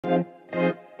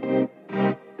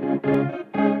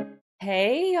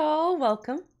Hey y'all,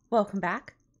 welcome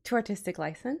back to Artistic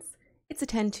License. It's a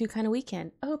 10-2 kind of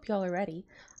weekend. I hope y'all are ready.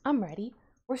 I'm ready.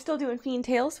 We're still doing Fiend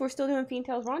Tales. We're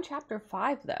on chapter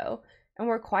 5 though, and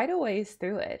we're quite a ways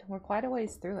through it. You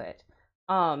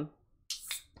know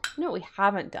what we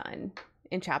haven't done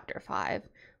in chapter 5?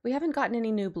 We haven't gotten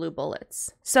any new blue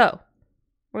bullets. So,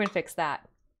 we're gonna fix that.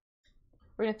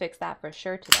 We're gonna fix that for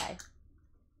sure today.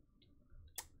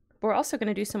 But we're also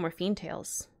gonna do some more Fiend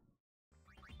Tales.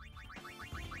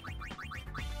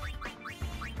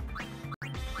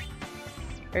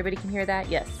 Everybody can hear that?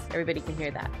 Yes, everybody can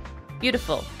hear that.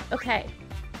 Beautiful. Okay.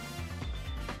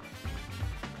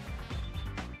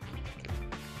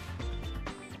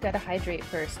 Gotta hydrate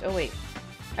first. Oh wait.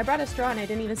 I brought a straw and I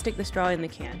didn't even stick the straw in the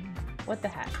can. What the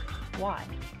heck? Why?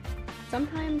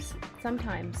 Sometimes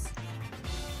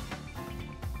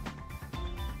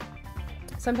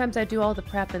I do all the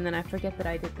prep and then I forget that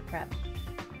I did the prep.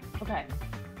 Okay.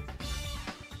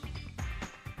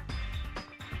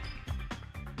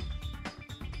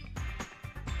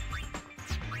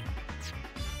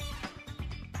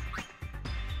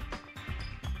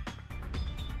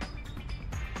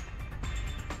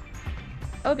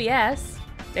 OBS.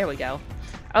 There we go.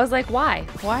 I was like, why?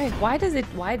 Why do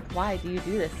you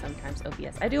do this sometimes,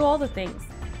 OBS? I do all the things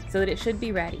so that it should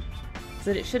be ready.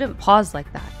 So that it shouldn't pause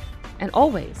like that. And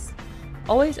always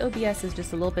OBS is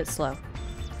just a little bit slow.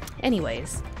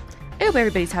 Anyways, I hope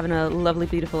everybody's having a lovely,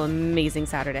 beautiful, amazing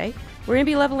Saturday. We're going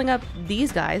to be leveling up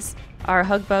these guys, our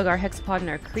Hugbug, our Hexapod, and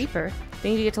our Creeper.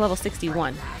 They need to get to level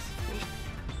 61.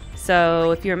 So,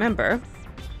 if you remember,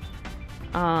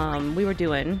 we were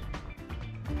doing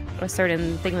a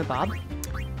certain thingamabob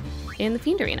in the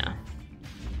Fiend Arena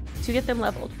to get them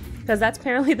leveled. Because that's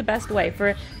apparently the best way.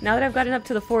 For now that I've gotten up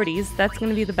to the 40s, that's going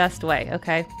to be the best way,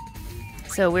 okay?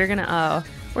 So we're gonna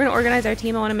organize our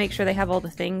team. I want to make sure they have all the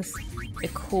things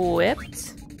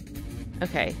equipped.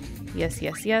 Okay.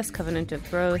 Yes. Covenant of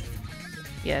Growth.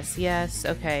 Yes.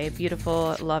 Okay.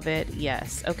 Beautiful. Love it.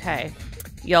 Yes. Okay.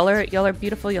 Y'all are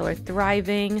beautiful. Y'all are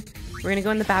thriving. We're gonna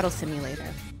go in the battle simulator.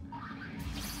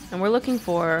 And we're looking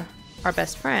for our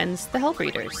best friends, the Hell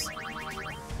Breeders.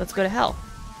 Let's go to Hell.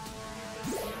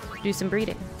 Do some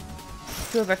breeding.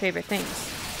 2 of our favorite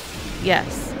things.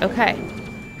 Yes. Okay.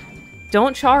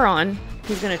 Don't char on.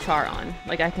 He's gonna char on.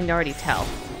 Like, I can already tell.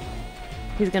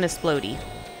 He's gonna splody.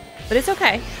 But it's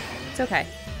okay. It's okay.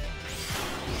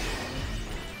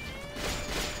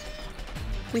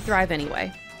 We thrive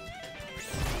anyway.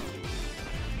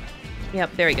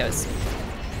 Yep, there he goes.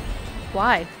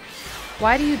 Why?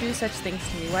 Why do you do such things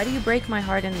to me? Why do you break my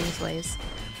heart in these ways?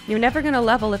 You're never gonna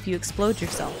level if you explode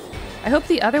yourself. I hope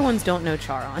the other ones don't know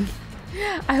Charon.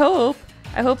 I hope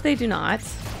they do not.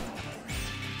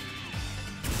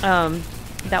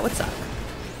 That would suck.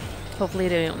 Hopefully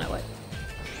they don't know it.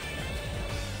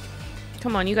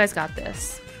 Come on, you guys got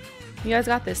this. You guys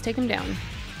got this. Take him down.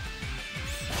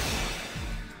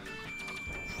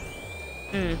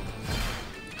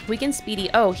 We can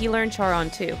speedy. Oh, he learned Charon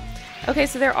too. Okay,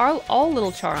 so there are all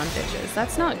little Charon bitches.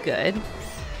 That's not good.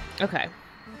 Okay.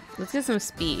 Let's get some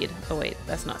speed. Oh wait,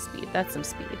 that's not speed. That's some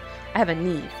speed. I have a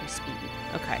need for speed.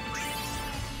 Okay.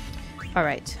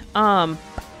 Alright.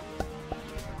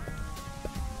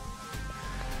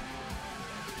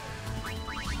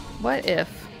 What if...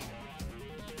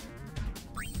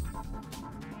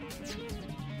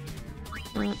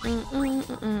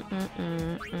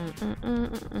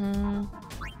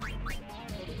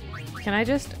 Can I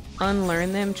just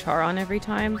unlearn them Charon every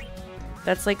time?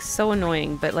 That's like so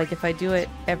annoying, but like if I do it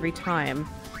every time,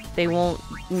 they won't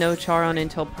know Charon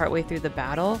until partway through the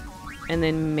battle, and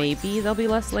then maybe they'll be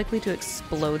less likely to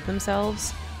explode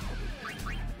themselves.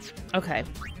 Okay.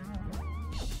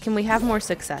 Can we have more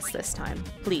success this time?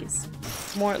 Please.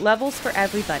 More levels for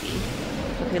everybody.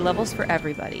 Okay, levels for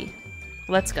everybody.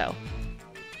 Let's go.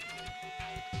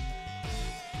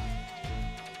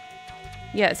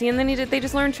 Yeah, see, and then they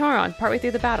just learned Charon partway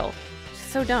through the battle.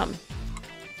 So dumb.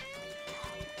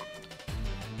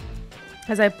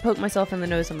 As I poke myself in the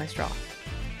nose with my straw.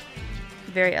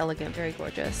 Very elegant, very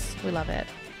gorgeous. We love it.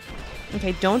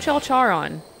 Okay, don't y'all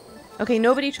Charon. Okay,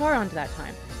 nobody Charoned that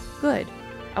time. Good.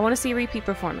 I want to see repeat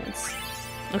performance.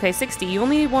 Okay, 60. You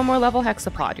only need 1 more level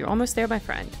Hexapod. You're almost there, my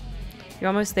friend. You're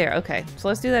almost there. Okay, so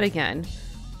let's do that again.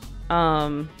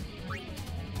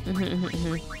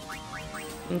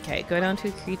 Okay, go down to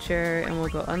a creature, and we'll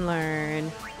go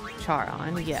unlearn.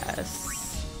 Charon,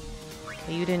 yes.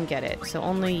 Okay, you didn't get it, so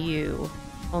only you.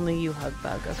 Only you,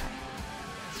 Hugbug.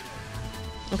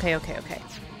 Okay. Okay.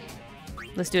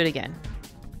 Let's do it again.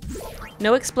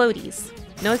 No explodies.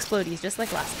 No explodies, just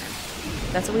like last time.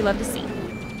 That's what we love to see.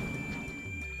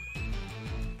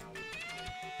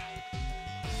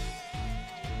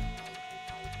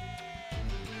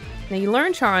 Now you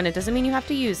learn Char on it, doesn't mean you have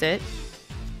to use it.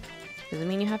 Doesn't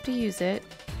mean you have to use it.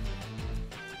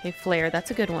 Okay, Flare,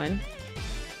 that's a good one.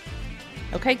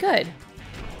 Okay, good.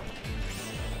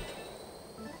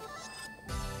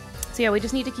 So yeah, we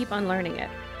just need to keep on learning it.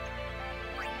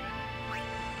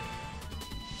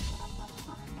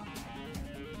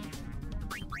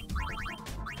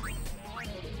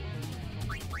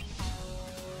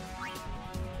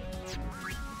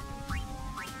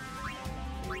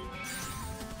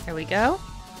 There we go.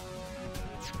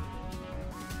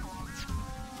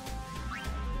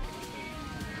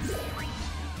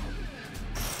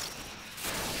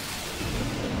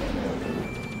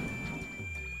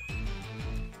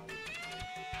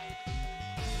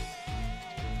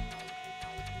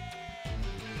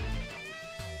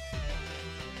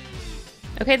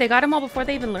 Okay, they got them all before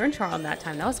they even learned Charm that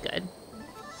time. That was good.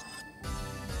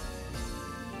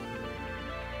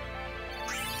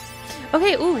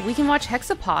 Okay, ooh, we can watch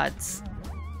Hexapods.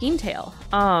 Fiendtail.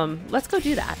 Let's go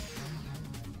do that.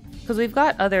 Because we've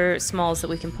got other smalls that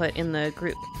we can put in the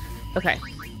group. Okay.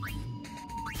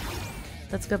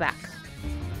 Let's go back.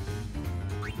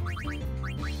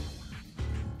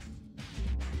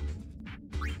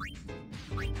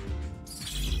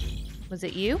 Was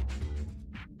it you?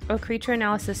 Oh, creature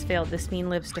analysis failed. This fiend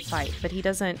lives to fight, but he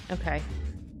doesn't... Okay.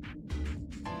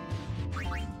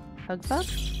 Hugbug?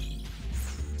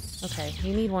 Okay,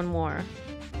 you need one more.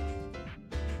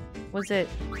 Was it...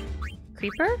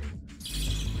 Creeper?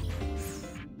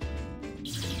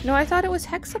 No, I thought it was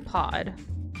Hexapod.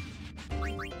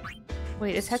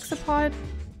 Wait, is Hexapod...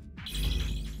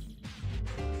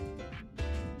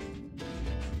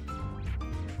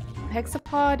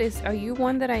 Hexapod is... Are you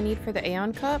one that I need for the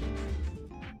Aeon Cup?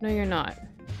 No, you're not.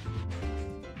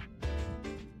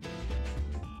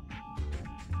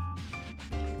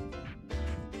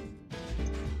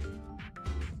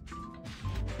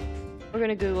 We're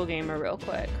gonna Google Gamer real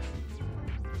quick.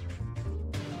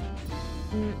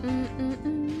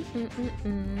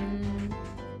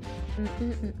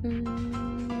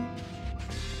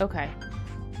 Okay.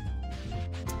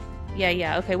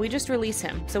 Yeah, okay, we just release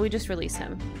him. So we just release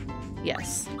him.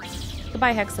 Yes.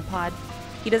 Goodbye, Hexapod.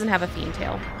 He doesn't have a fiend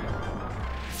tail.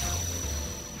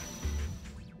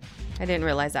 I didn't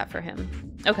realize that for him.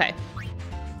 Okay.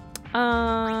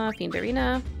 Fiend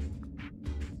Arena.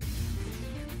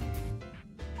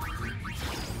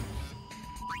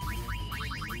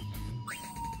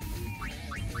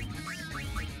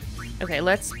 Okay,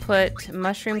 let's put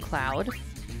Mushroom Cloud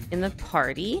in the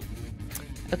party.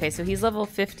 Okay, so he's level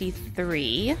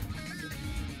 53.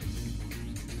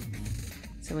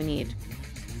 So we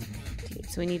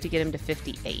need to get him to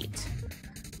 58.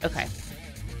 Okay.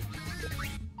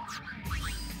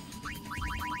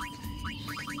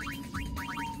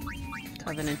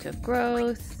 Covenant of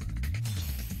Growth.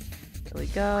 There we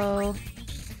go.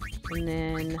 And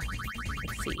then,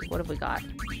 let's see, what have we got?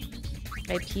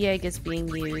 IP egg is being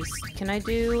used. Can I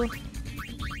do...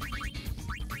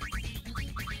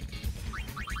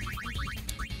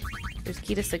 There's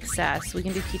Key to Success. We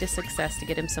can do Key to Success to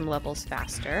get him some levels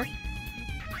faster.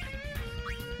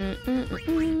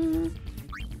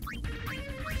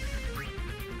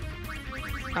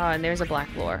 Oh, and there's a black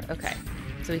lore. Okay.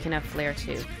 So we can have Flare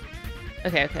too.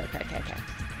 Okay.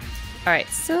 Alright,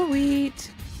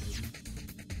 sweet.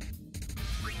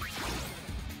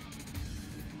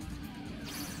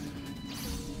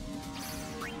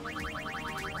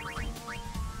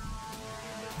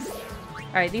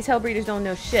 Alright, these Hellbreeders don't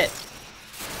know shit.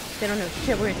 They don't know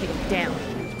shit. We're gonna take them down.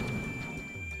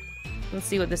 Let's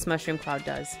see what this Mushroom Cloud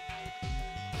does.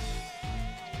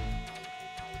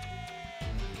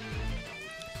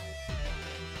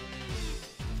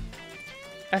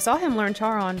 I saw him learn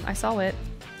Charon. I saw it.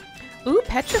 Ooh,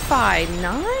 Petrified.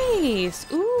 Nice.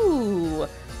 Ooh.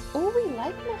 Oh, we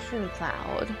like Mushroom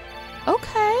Cloud.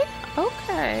 Okay.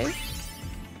 Okay.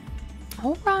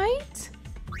 Alright.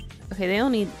 Okay, they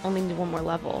only need one more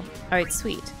level. Alright,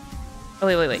 sweet. Oh,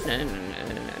 wait. No.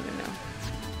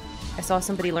 I saw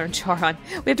somebody learn Charon.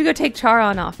 We have to go take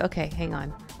Charon off. Okay, hang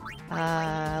on.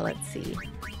 Let's see.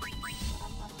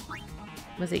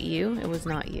 Was it you? It was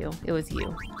not you. It was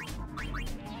you.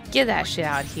 Get that shit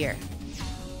out of here.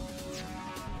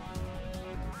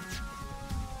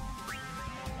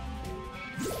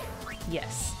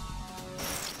 Yes.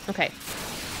 Okay.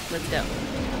 Let's go.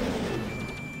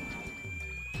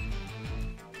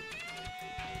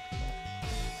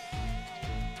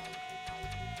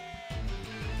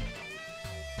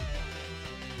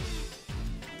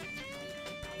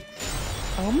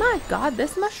 Oh my god,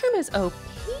 this mushroom is OP.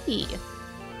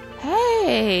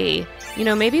 Hey, you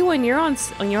know, maybe when you're on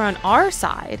our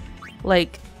side,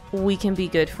 like, we can be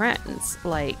good friends.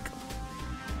 Like,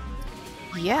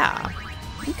 yeah.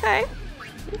 Okay.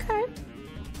 Okay.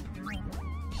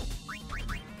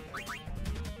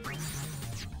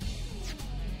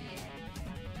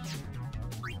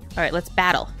 All right, let's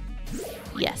battle.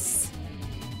 Yes.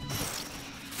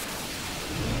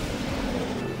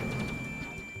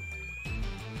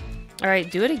 All right,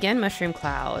 do it again, Mushroom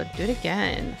Cloud. Do it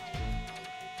again.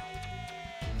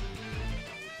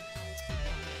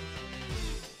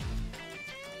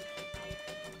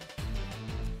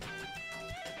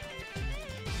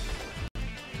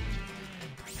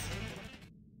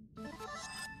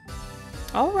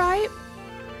 All right.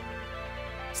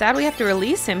 Sad we have to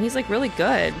release him. He's like really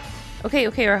good. Okay,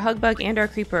 okay, our hug bug and our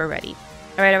creeper are ready.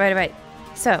 All right, all right, all right.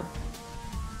 So,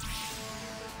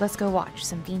 let's go watch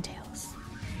some Fiend Tales.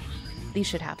 These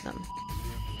should have them.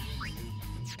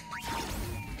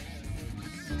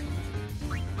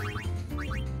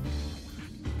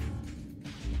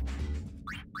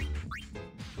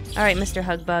 All right, Mr.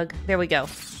 Hugbug, there we go.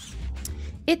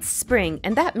 It's spring,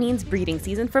 and that means breeding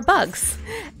season for bugs.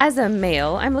 As a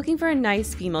male, I'm looking for a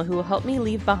nice female who will help me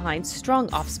leave behind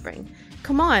strong offspring.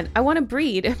 Come on, I want to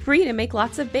breed and make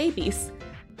lots of babies.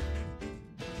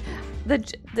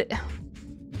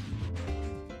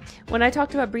 When I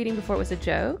talked about breeding before, it was a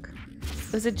joke.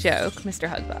 It was a joke, Mr.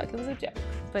 Hugbug. It was a joke.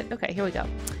 But okay, here we go.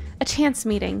 A chance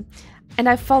meeting, and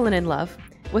I've fallen in love.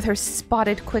 With her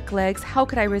spotted quick legs, how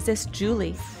could I resist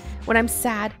Julie? When I'm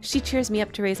sad, she cheers me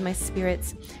up to raise my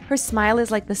spirits. Her smile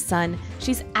is like the sun.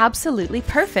 She's absolutely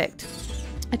perfect.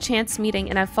 A chance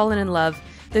meeting, and I've fallen in love.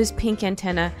 Those pink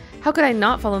antennae. How could I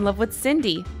not fall in love with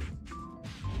Cindy?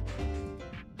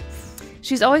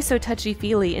 She's always so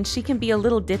touchy-feely, and she can be a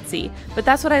little ditzy, but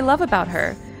that's what I love about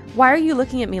her. Why are you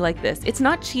looking at me like this? It's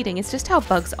not cheating, it's just how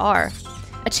bugs are.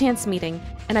 A chance meeting,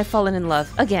 and I've fallen in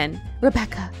love. Again.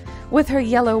 Rebecca. With her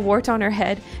yellow wart on her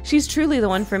head, she's truly the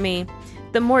one for me.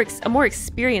 A more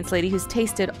experienced lady who's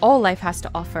tasted all life has to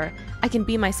offer. I can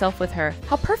be myself with her.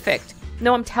 How perfect.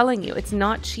 No, I'm telling you, it's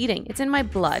not cheating. It's in my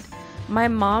blood. My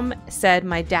mom said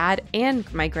my dad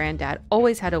and my granddad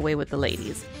always had a way with the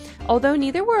ladies, although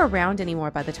neither were around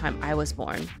anymore by the time I was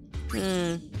born.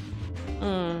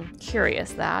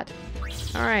 Curious that.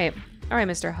 All right,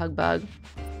 Mr. Hugbug.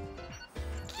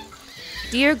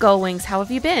 Dear Gullwings, how have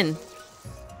you been?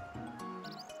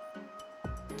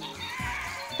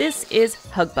 This is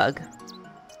Hugbug.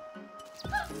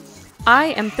 I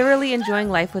am thoroughly enjoying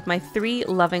life with my 3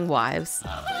 loving wives.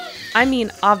 I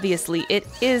mean, obviously, it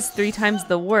is 3 times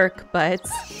the work, but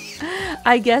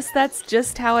I guess that's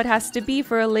just how it has to be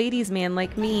for a ladies' man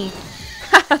like me.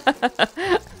 Oh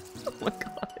my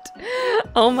god.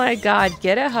 Oh my god,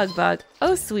 get a Hugbug.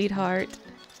 Oh, sweetheart.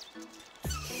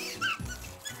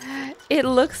 It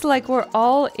looks like we're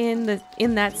all in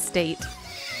that state.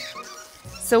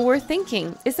 So we're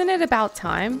thinking, isn't it about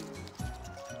time?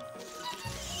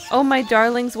 Oh my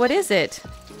darlings, what is it?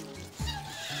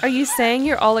 Are you saying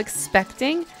you're all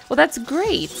expecting? Well, that's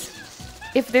great.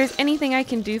 If there's anything I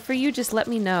can do for you, just let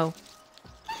me know.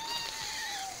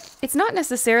 It's not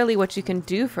necessarily what you can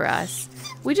do for us.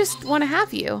 We just want to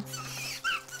have you.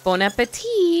 Bon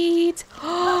appetit!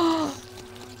 Bah!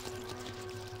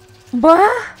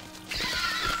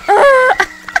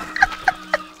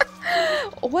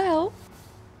 Well,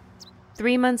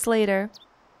 3 months later,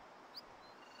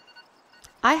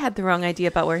 I had the wrong idea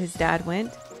about where his dad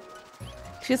went.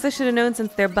 Guess I should have known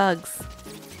since they're bugs.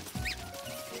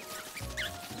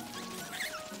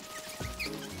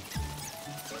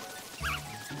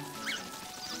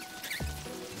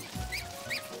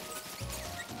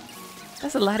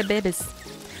 That's a lot of babies.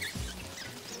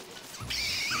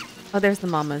 Oh, there's the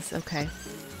mamas. Okay.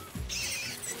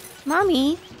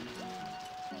 Mommy!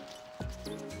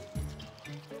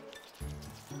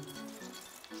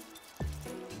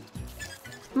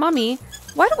 Mommy,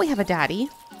 why don't we have a daddy?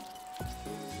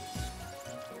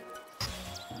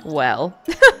 Well.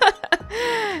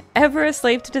 Ever a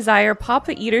slave to desire,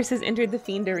 Papa Eaters has entered the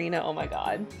Fiend Arena. Oh my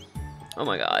god. Oh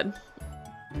my god.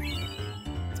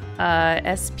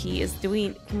 SP is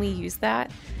can we use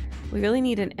that? We really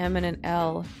need an M and an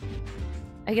L.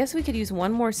 I guess we could use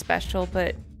one more special,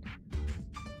 but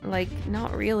like,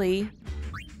 not really.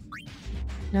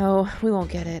 No, we won't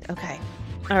get it. Okay.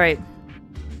 Alright.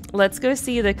 Let's go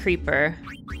see the creeper.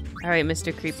 Alright,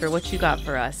 Mr. Creeper, what you got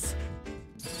for us?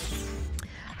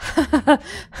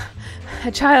 A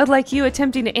child like you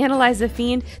attempting to analyze a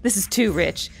fiend? This is too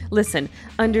rich. Listen,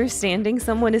 understanding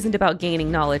someone isn't about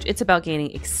gaining knowledge, it's about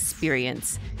gaining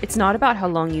experience. It's not about how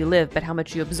long you live, but how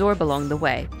much you absorb along the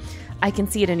way. I can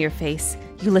see it in your face.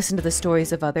 You listen to the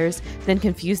stories of others, then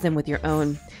confuse them with your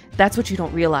own. That's what you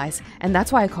don't realize, and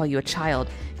that's why I call you a child.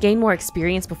 Gain more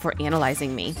experience before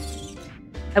analyzing me.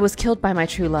 I was killed by my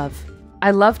true love. I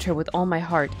loved her with all my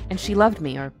heart, and she loved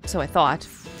me, or so I thought.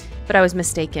 But I was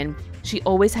mistaken. She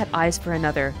always had eyes for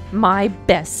another, my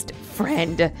best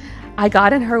friend. I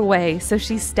got in her way, so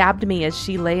she stabbed me as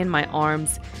she lay in my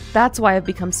arms. That's why I've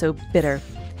become so bitter.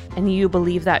 And you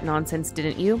believe that nonsense,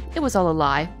 didn't you? It was all a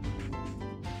lie.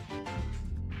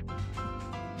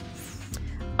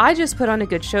 I just put on a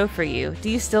good show for you. Do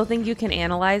you still think you can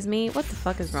analyze me? What the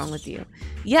fuck is wrong with you?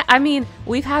 Yeah, I mean,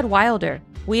 we've had Wilder.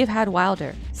 We have had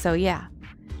Wilder. So yeah.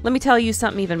 Let me tell you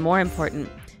something even more important.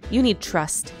 You need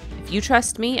trust. If you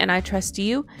trust me and I trust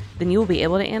you, then you will be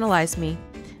able to analyze me.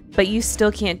 But you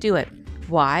still can't do it.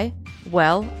 Why?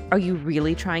 Well, are you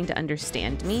really trying to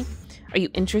understand me? Are you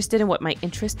interested in what my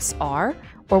interests are?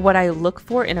 Or what I look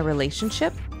for in a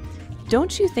relationship?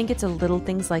 Don't you think it's a little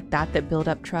things like that that build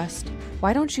up trust?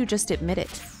 Why don't you just admit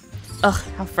it? Ugh,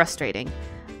 how frustrating.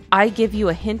 I give you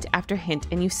a hint after hint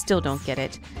and you still don't get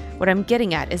it. What I'm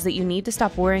getting at is that you need to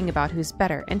stop worrying about who's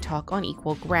better and talk on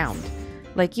equal ground.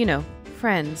 Like, you know,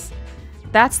 friends.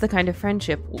 That's the kind of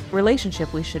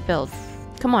relationship we should build.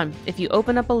 Come on, if you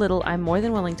open up a little, I'm more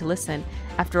than willing to listen.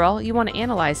 After all, you want to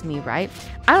analyze me, right?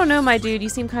 I don't know, my dude, you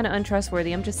seem kind of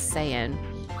untrustworthy. I'm just saying.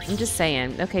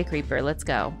 Okay, Creeper, let's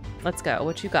go. Let's go.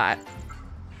 What you got?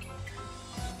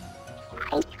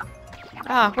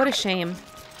 Ah, what a shame.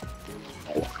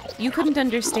 You couldn't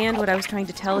understand what I was trying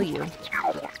to tell you.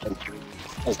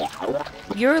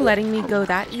 You're letting me go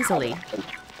that easily.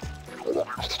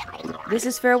 This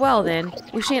is farewell, then.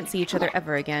 We shan't see each other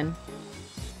ever again.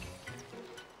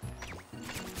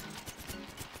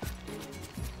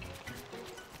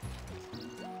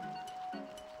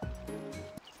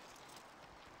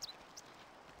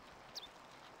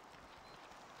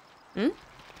 Hmm?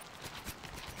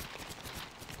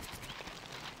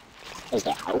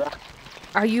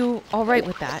 Are you alright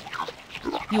with that?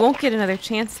 You won't get another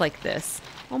chance like this.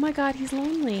 Oh my god, he's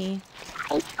lonely.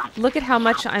 Look at how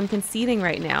much I'm conceding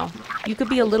right now. You could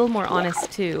be a little more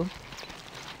honest, too.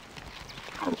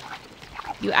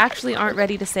 You actually aren't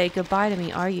ready to say goodbye to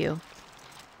me, are you?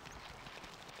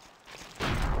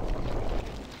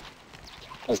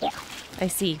 I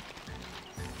see.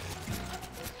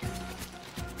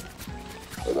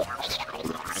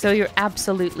 So you're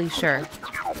absolutely sure.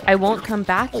 I won't come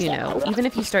back, you know, even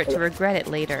if you start to regret it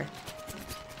later.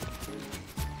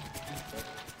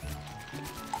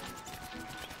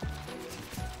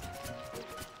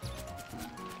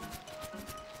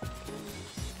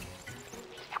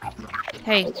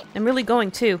 Hey, I'm really going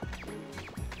too.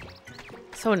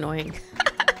 So annoying.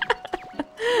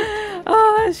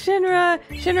 Oh, Shinra!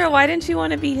 Shinra, why didn't you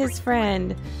want to be his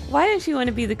friend? Why didn't you want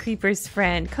to be the Creeper's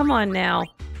friend? Come on now.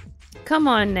 Come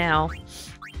on now.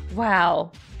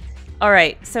 Wow.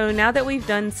 Alright, so now that we've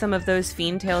done some of those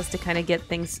Fiend Tales to kind of get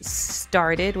things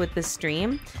started with the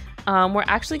stream, we're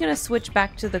actually going to switch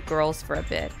back to the girls for a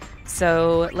bit.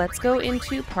 So let's go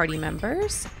into party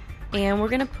members, and we're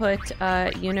going to put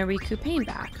Yunariku Pain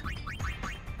back.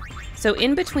 So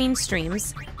in between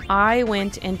streams, I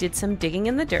went and did some digging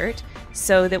in the dirt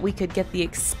so that we could get the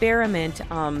experiment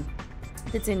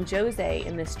that's in Djose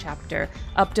in this chapter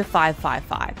up to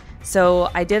 555. So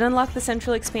I did unlock the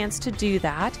Central Expanse to do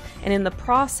that, and in the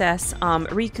process,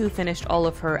 Riku finished all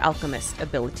of her alchemist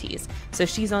abilities. So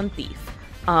she's on Thief,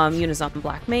 Yuna's on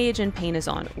Black Mage, and Pain is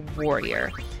on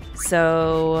Warrior.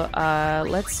 So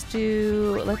let's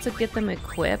get them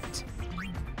equipped.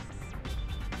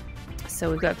 So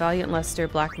we've got Valiant Luster,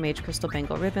 Black Mage, Crystal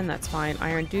Bangle Ribbon, that's fine.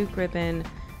 Iron Duke Ribbon,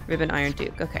 Ribbon Iron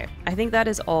Duke. Okay, I think that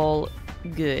is all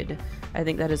good. I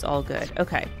think that is all good.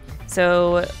 Okay,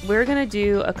 so we're gonna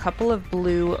do a couple of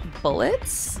blue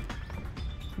bullets.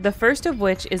 The first of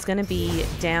which is gonna be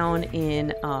down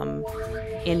in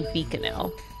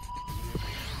Beaconell.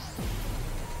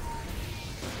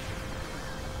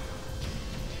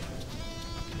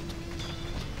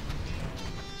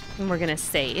 And we're gonna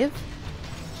save.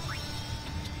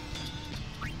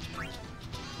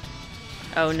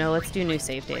 Oh no, let's do new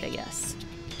save data, yes.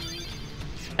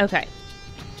 Okay.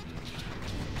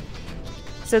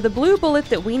 So the blue bullet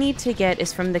that we need to get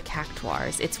is from the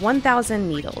Cactuars. It's 1,000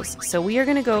 needles. So we are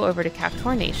going to go over to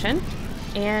Cactuar Nation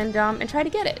and try to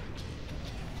get it.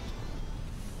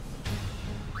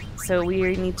 So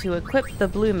we need to equip the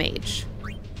blue mage.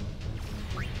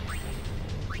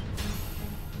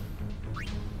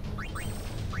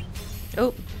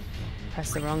 Oh,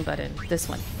 press the wrong button. This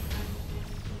one.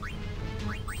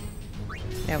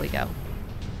 There we go.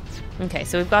 Okay,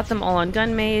 so we've got them all on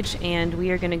Gun Mage, and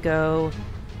we are going to go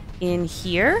in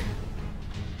here.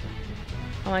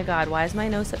 Oh my god, why is my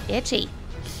nose so itchy?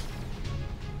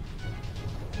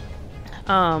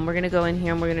 We're going to go in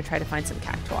here, and we're going to try to find some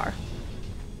Cactuar.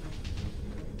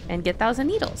 And get 1,000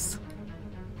 needles.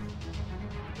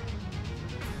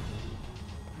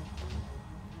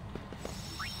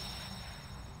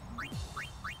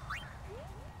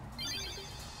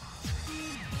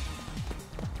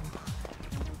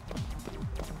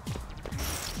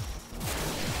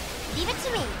 Leave it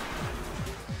to me.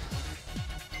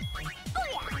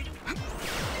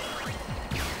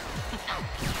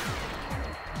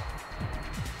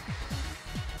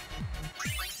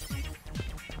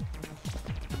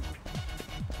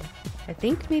 I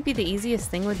think maybe the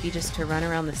easiest thing would be just to run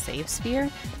around the save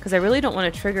sphere, because I really don't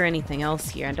want to trigger anything else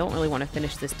here. I don't really want to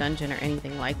finish this dungeon or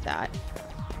anything like that.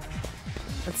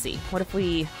 Let's see. What if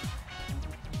we...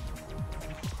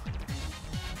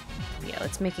 Yeah,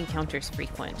 let's make encounters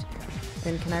frequent.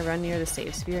 Then can I run near the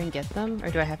save sphere and get them? Or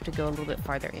do I have to go a little bit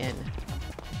farther in?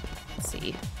 Let's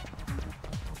see.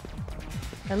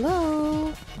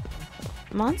 Hello?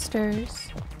 Monsters.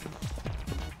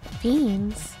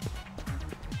 Fiends.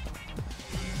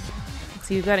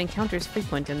 So you've got encounters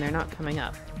frequent and they're not coming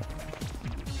up.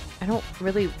 I don't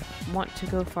really want to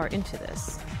go far into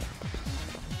this.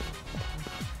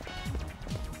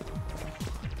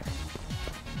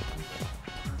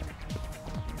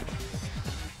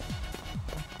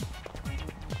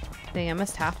 Dang, I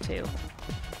must have to.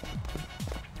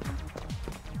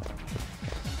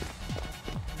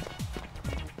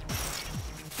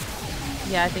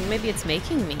 Yeah, I think maybe it's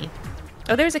making me.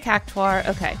 Oh, there's a Cactuar.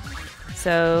 Okay.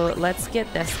 So let's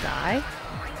get this guy.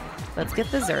 Let's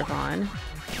get the Zervon.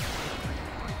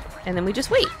 And then we just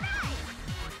wait.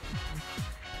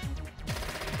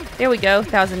 There we go.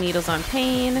 1,000 needles on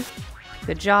pain.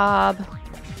 Good job.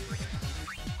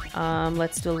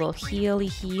 Let's do a little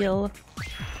heal.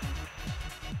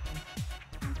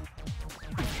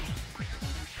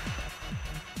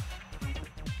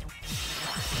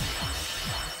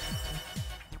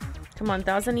 Come on,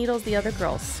 1,000 needles, the other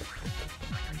girls.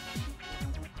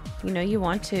 You know you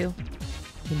want to.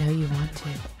 You know you want to.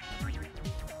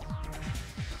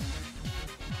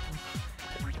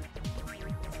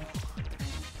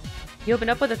 You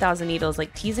opened up with 1,000 needles,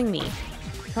 like teasing me.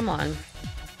 Come on.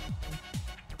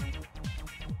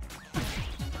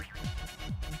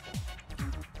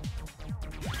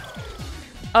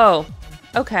 Oh,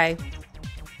 okay.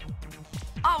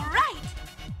 All right.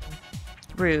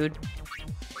 Rude.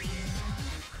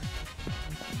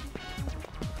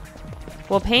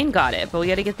 Well, Pain got it, but we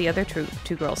gotta get the other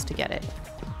two girls to get it.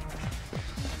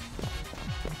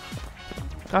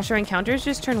 Gosh, our encounters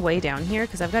just turn way down here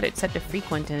because I've got it set to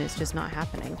frequent and it's just not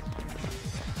happening.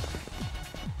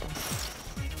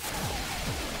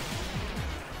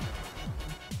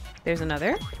 There's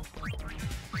another.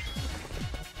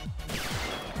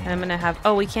 And I'm gonna have...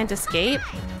 Oh, we can't escape?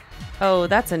 Oh,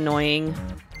 that's annoying.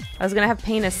 I was gonna have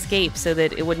Pain escape so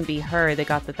that it wouldn't be her that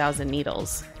got the 1,000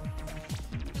 needles.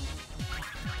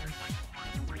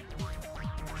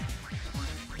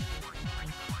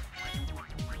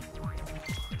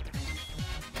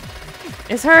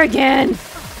 It's her again!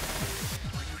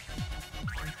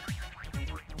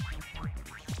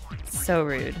 So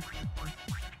rude.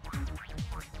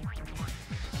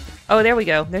 Oh, there we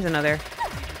go. There's another.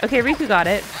 Okay, Riku got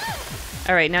it.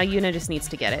 Alright, now Yuna just needs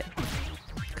to get it.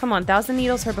 Come on, 1,000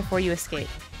 needles her before you escape.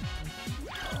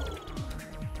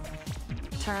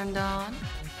 Turned on.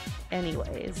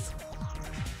 Anyways.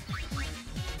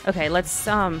 Okay, let's,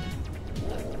 Oh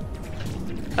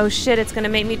shit, it's gonna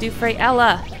make me do Frey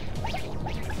Ella!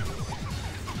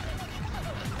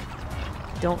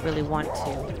 Don't really want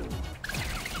to.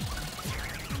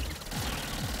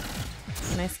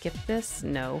 Can I skip this?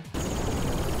 No.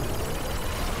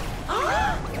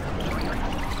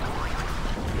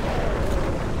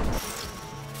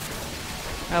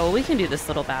 Oh, well, we can do this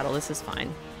little battle. This is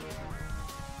fine.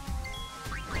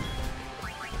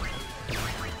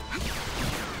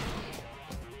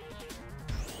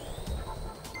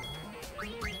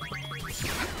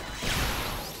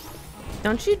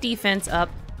 Don't you defense up?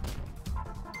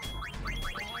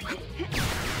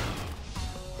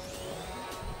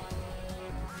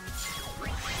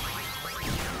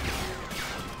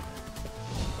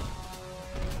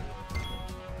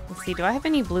 Let's see, do I have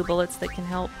any blue bullets that can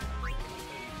help?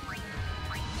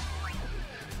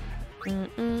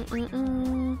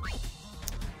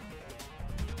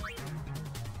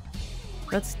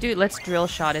 Let's drill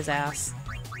shot his ass.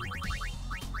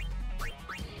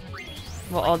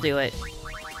 Well, I'll do it.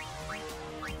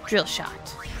 Drill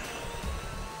shot.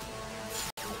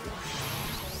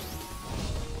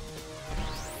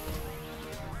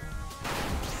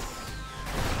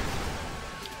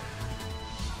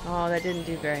 Oh, that didn't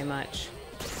do very much.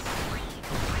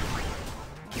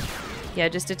 Yeah,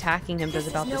 just attacking him does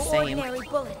about the same. Ordinary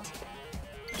bullet.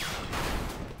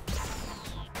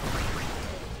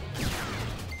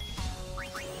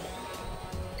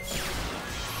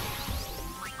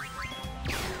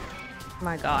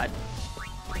 My god.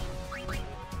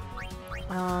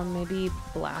 Maybe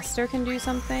Blaster can do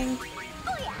something?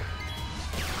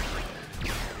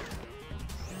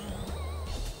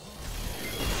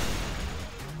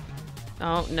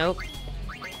 Oh, nope.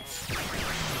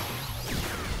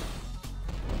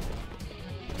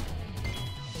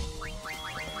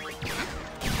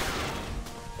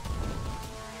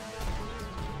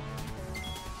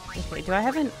 Okay, do I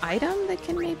have an item that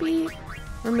can maybe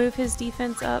remove his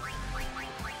defense up?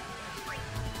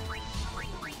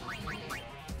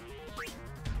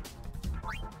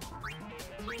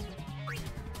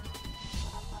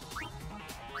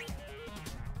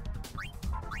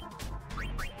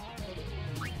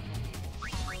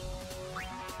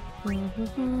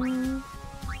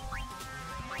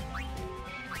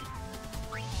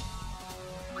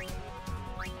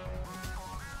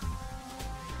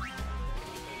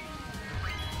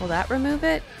 Will that remove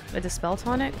it? A Dispel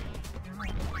Tonic?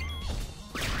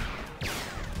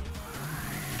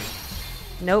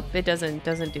 Nope, it doesn't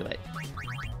do it.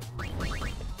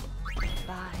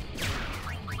 Bye.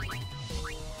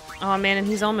 Oh man, and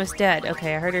he's almost dead.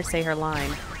 Okay, I heard her say her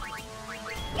line.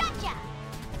 Gotcha.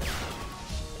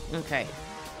 Okay.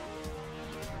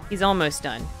 He's almost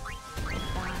done.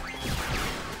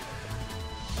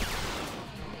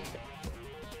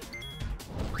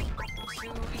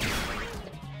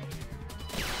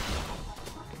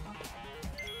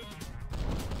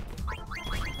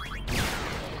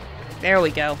 There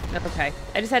we go. Okay.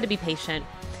 I just had to be patient.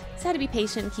 Just had to be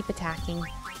patient and keep attacking.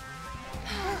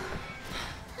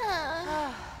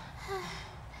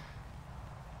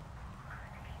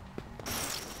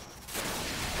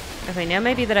 Okay, now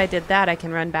maybe that I did that, I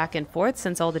can run back and forth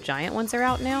since all the giant ones are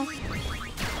out now.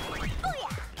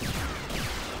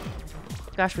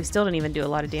 Gosh, we still didn't even do a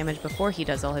lot of damage before he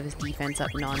does all of his defense up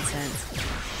nonsense.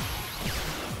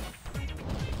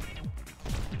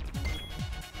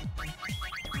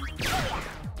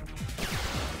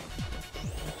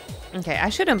 Okay, I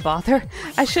shouldn't bother.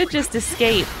 I should just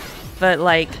escape. But,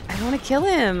 like, I want to kill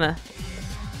him. I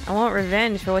want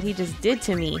revenge for what he just did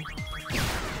to me.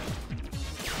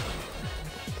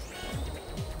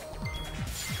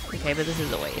 Okay, but this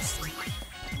is a waste.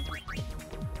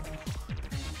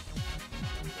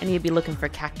 I need to be looking for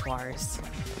cactuars.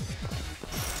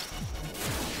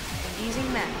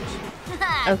 Using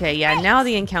match. Okay, yeah, now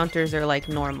the encounters are, like,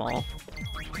 normal.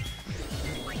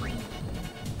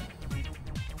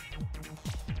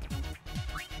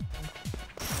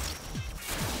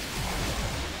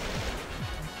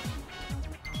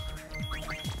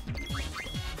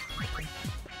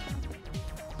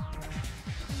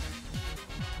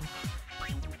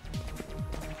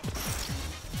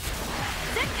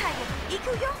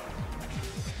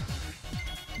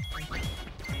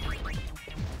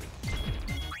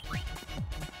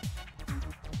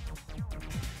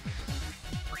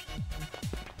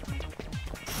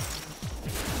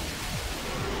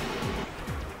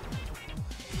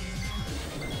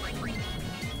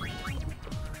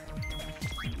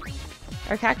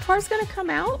 Are cactuars gonna come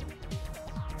out?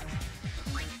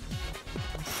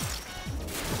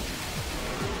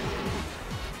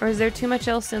 Or is there too much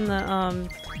else in the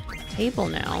table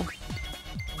now?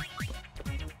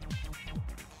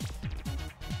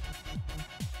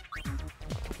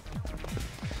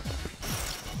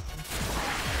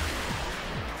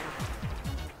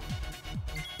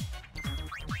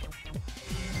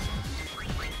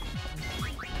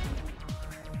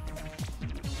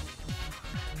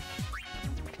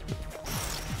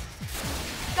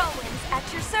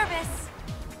 At your service.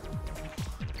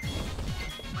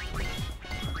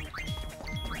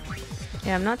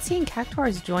 Yeah, I'm not seeing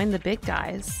cactuars join the big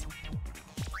guys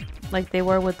like they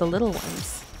were with the little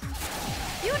ones.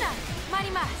 Yuna, mighty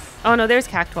mas. Oh no, there's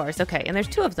cactuars. Okay, and there's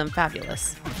two of them.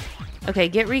 Fabulous. Okay,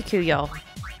 get Riku, y'all.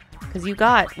 Because we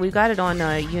got it on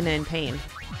Yuna in pain.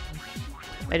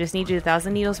 I just need you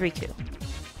 1,000 needles, Riku.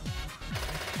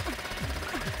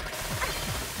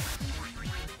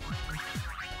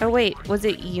 Oh wait, was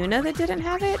it Yuna that didn't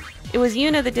have it? It was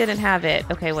Yuna that didn't have it.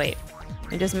 Okay, wait.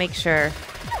 Let me just make sure.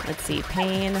 Let's see,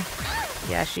 pain.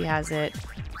 Yeah, she has it.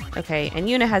 Okay, and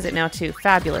Yuna has it now too.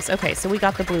 Fabulous. Okay, so we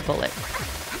got the blue bullet.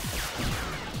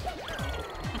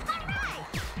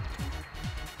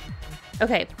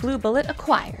 Okay, blue bullet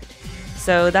acquired.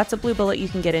 So that's a blue bullet you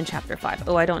can get in Chapter 5.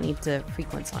 Oh, I don't need to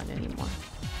frequency on anymore.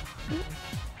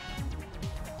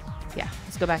 Yeah,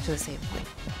 let's go back to the save point.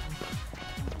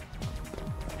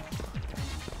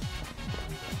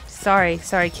 Sorry,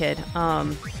 kid. I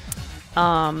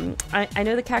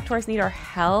know the Cactuars need our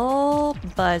help,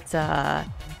 but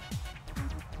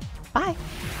bye.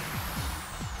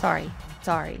 Sorry.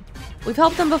 We've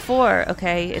helped them before,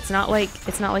 okay? It's not like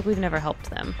we've never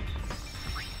helped them.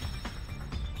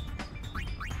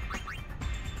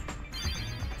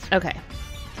 Okay.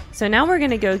 So now we're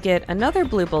gonna go get another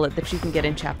blue bullet that you can get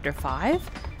in Chapter 5.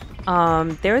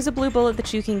 There is a blue bullet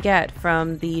that you can get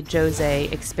from the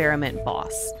Djose experiment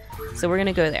boss. So we're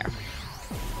gonna go there.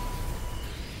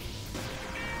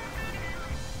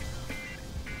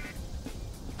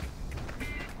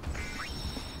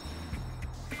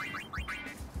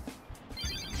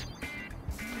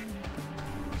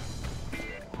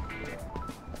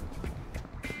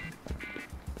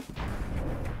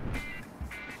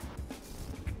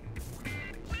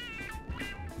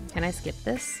 Can I skip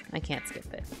this? I can't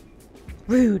skip it.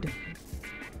 Rude.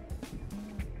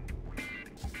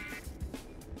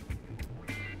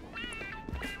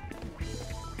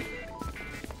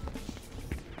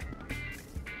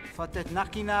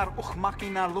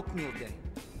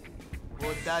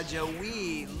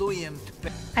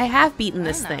 I have beaten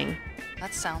this thing.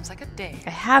 That sounds like a day. I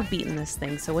have beaten this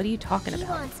thing, so what are you talking He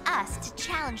about? wants us to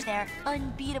challenge their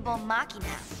unbeatable Machina.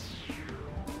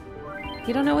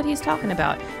 You don't know what he's talking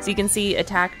about. So you can see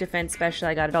attack, defense, special.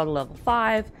 I got it all to level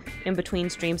 5. In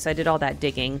between streams, so I did all that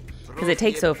digging. Because it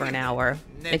takes over an hour.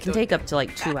 It can take up to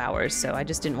like 2 hours, so I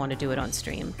just didn't want to do it on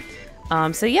stream.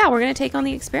 So yeah, we're going to take on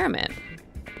the experiment.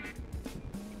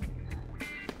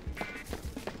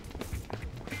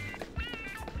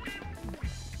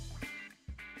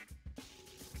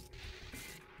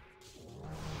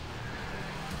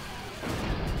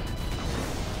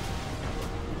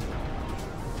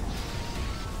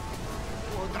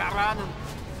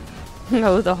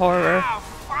 Oh, the horror.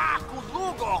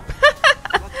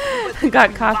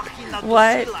 Got caught.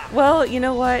 What? Well, you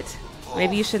know what?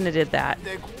 Maybe you shouldn't have did that.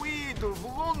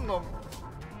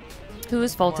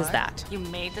 Whose fault is that? You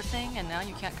made the thing and now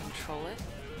you can't control it?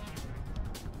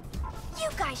 You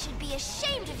guys should be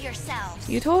ashamed of yourselves.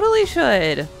 You totally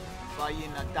should.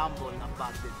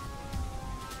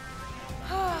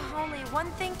 Only one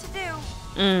thing to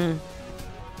do.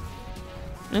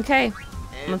 Okay,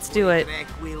 let's do it.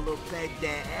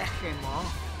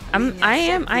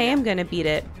 I am gonna beat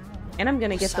it, and I'm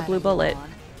gonna get the blue bullet.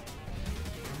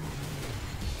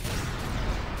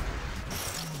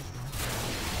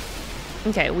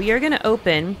 Okay, we are gonna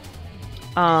open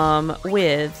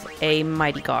with a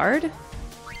Mighty Guard.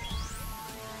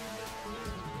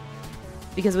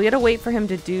 Because we gotta wait for him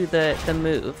to do the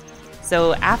move.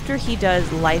 So after he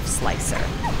does Life Slicer,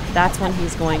 that's when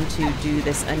he's going to do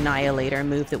this Annihilator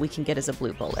move that we can get as a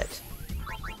blue bullet.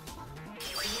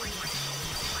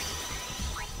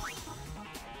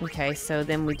 Okay, so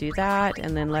then we do that,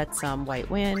 and then let's White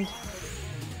Wind.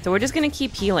 So we're just gonna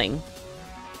keep healing.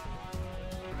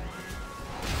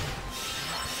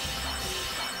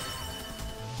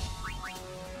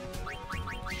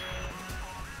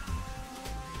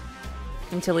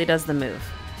 Until he does the move.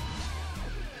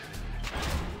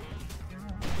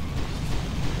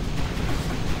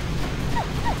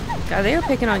 God, they are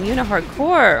picking on Yuna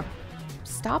hardcore.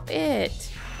 Stop it.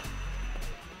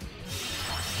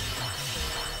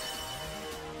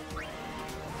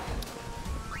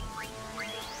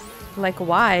 Like,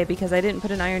 why? Because I didn't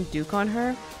put an Iron Duke on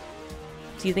her?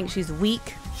 Do you think she's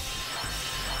weak?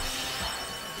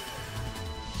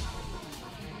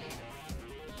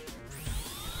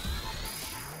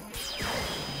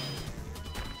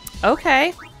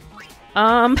 Okay.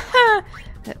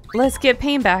 Let's get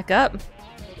Pain back up.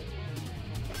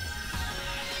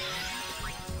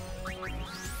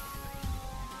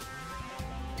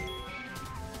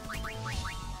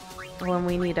 When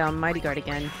we need Mighty Guard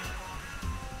again.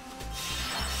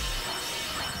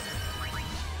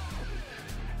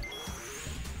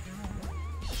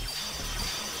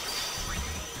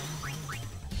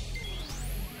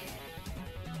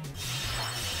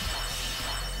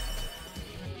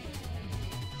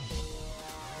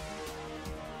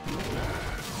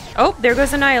 Oh, there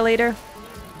goes Annihilator.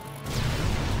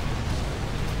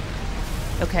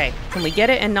 Okay, can we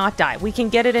get it and not die? We can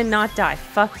get it and not die.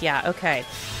 Fuck yeah, okay.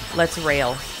 Let's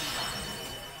rail.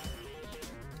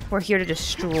 We're here to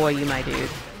destroy you, my dude.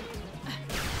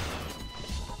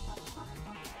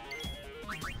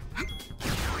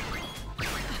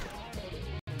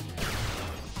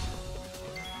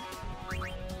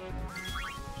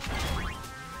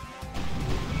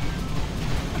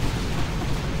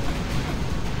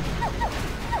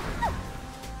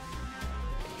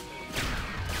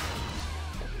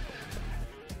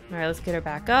 Alright, let's get her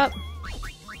back up.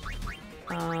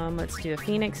 Let's do a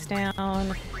Phoenix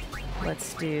down.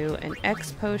 Let's do an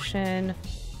X potion.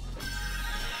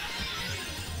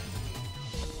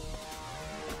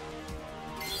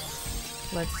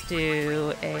 Let's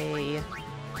do a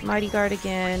Mighty Guard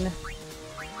again,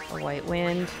 a White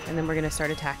Wind, and then we're going to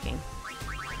start attacking.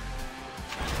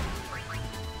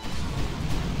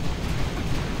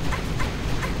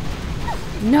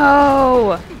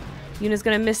 No! Yuna's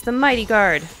going to miss the Mighty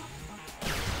Guard.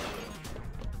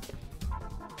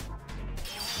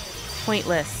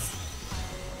 Pointless.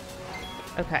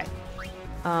 Okay.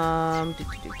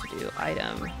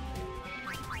 Item.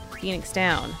 Phoenix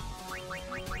down.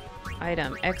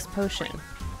 Item, X potion.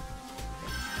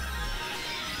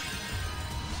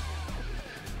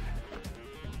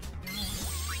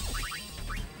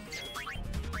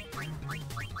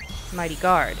 Mighty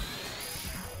Guard.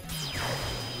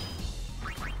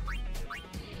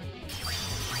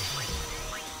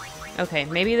 Okay,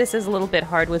 maybe this is a little bit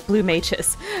hard with blue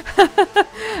mages.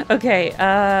 Okay,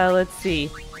 let's see.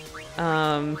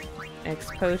 X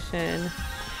potion.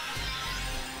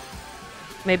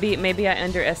 Maybe I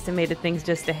underestimated things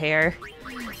just a hair.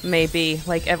 Maybe,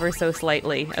 like ever so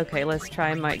slightly. Okay, let's try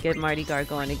and get Mighty Guard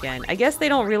going again. I guess they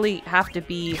don't really have to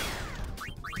do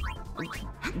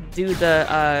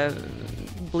the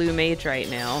blue mage right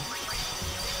now.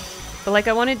 But like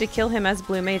I wanted to kill him as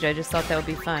blue mage, I just thought that would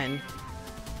be fun.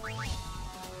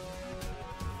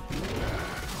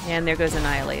 And there goes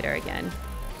Annihilator again.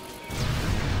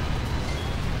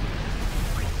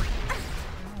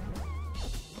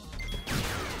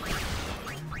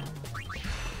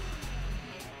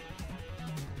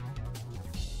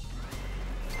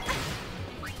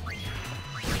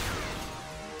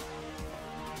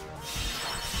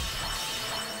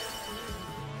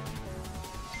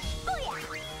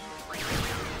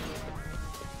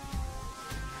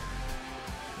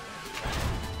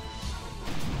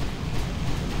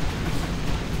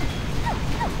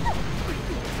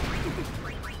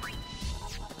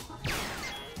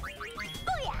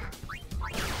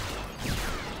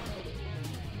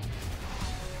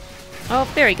 Oh,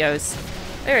 there he goes.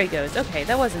 There he goes. Okay,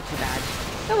 that wasn't too bad.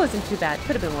 That wasn't too bad.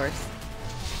 Could have been worse.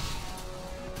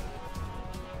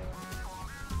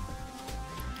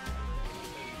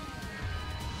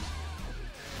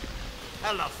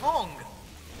 Alla fång!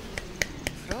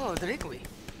 Rodrigui.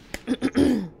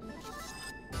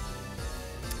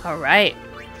 All right.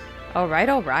 All right,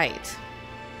 all right.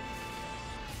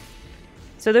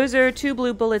 So those are 2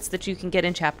 blue bullets that you can get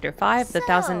in Chapter 5, the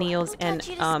 1,000 Needles and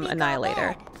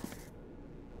Annihilator.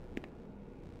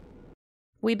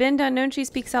 We been done known she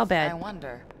speaks I Albed.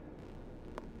 wonder.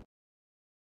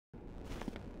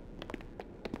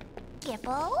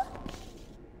 Skipple?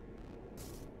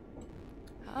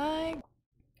 I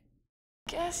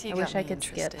guess you I got wish I me could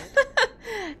skip. interested.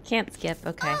 Can't skip,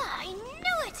 okay. Ah, I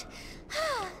knew it!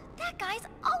 That guy's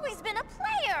always been a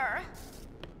player!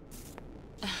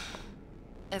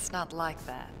 It's not like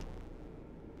that.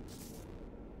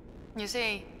 You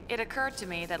see, it occurred to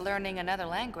me that learning another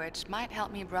language might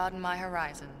help me broaden my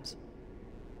horizons.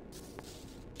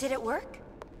 Did it work?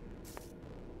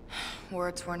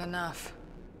 Words weren't enough.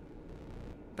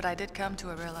 But I did come to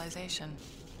a realization.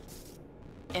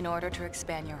 In order to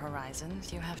expand your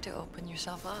horizons, you have to open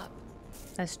yourself up.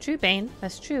 That's true, Bane.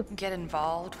 That's true. Get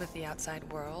involved with the outside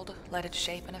world, let it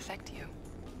shape and affect you.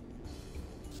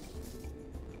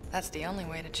 That's the only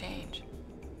way to change.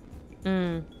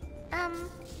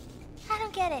 I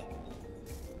don't get it.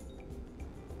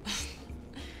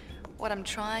 What I'm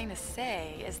trying to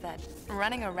say is that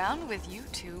running around with you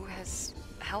two has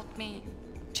helped me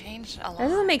change a lot. That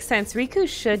doesn't make sense. Riku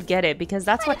should get it because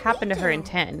that's what What did happened we to her do? in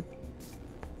 10.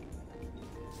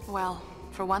 Well,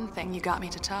 for one thing, you got me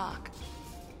to talk.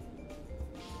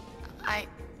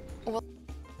 Well,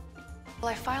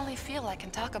 I finally feel I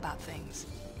can talk about things.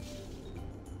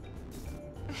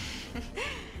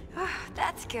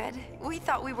 That's good. We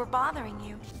thought we were bothering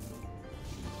you.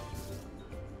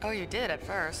 Oh, you did at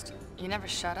first. You never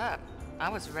shut up. I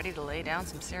was ready to lay down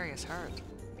some serious hurt.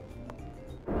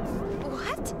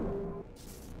 What?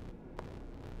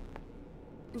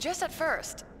 Just at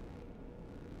first.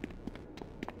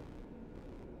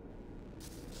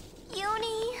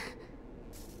 Uni!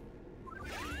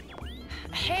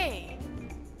 Hey!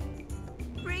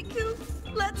 Riku,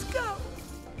 let's go!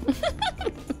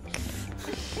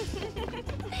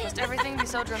 Must everything be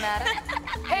so dramatic?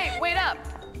 Hey, wait up!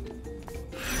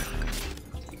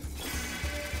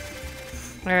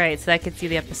 Alright, so that gets you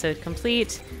the episode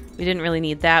complete. We didn't really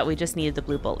need that. We just needed the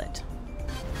blue bullet.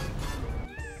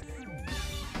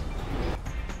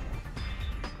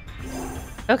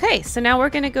 Okay, so now we're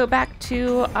going to go back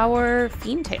to our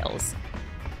Fiend tails.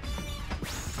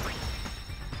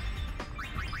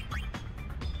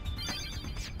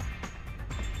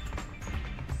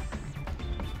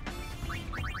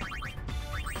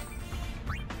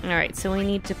 Alright, so we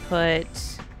need to put...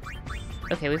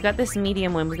 Okay, we've got this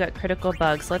medium one. We've got Critical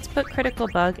Bug. So let's put Critical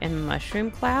Bug and Mushroom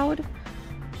Cloud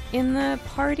in the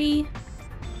party.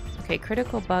 Okay,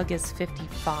 Critical Bug is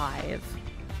 55.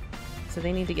 So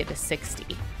they need to get to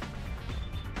 60.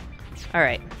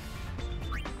 Alright.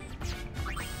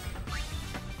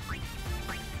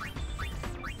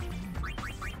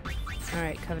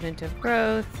 Alright, Covenant of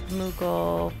Growth,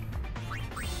 Moogle.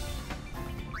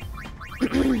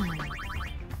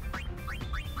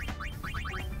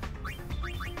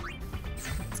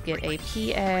 Let's get a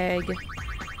pea egg.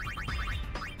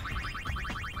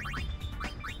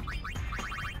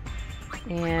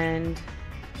 And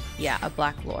yeah, a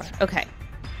black lore. Okay.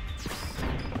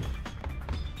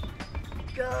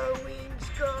 Go wings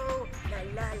go, la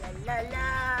la la la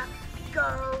la.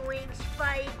 Go wings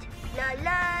fight, la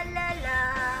la la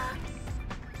la.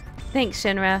 Thanks,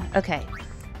 Shinra. Okay,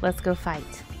 let's go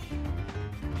fight.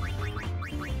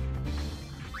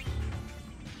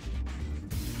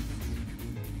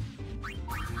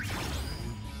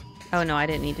 Oh no, I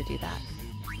didn't need to do that.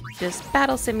 Just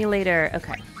battle simulator.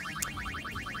 Okay.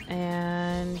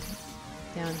 And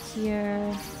down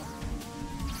here.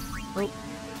 Oh,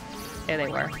 there they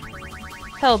were.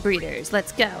 Hell breeders,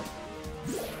 let's go.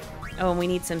 Oh, and we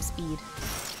need some speed.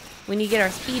 We need to get our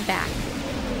speed back.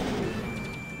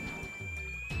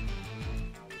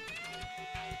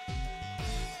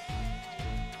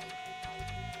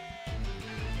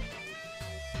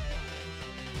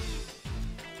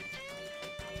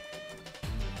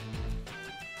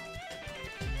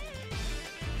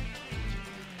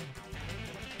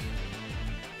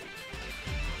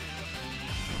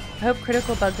 I hope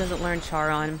Critical Bug doesn't learn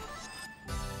Charon.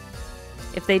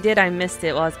 If they did, I missed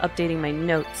it while I was updating my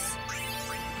notes.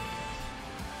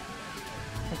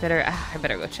 I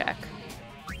better go check.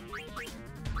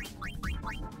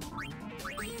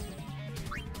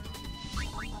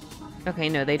 Okay,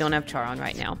 no, they don't have Charon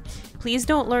right now. Please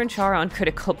don't learn Charon,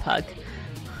 Critical Bug.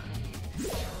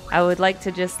 I would like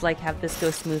to just, like, have this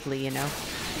go smoothly, you know?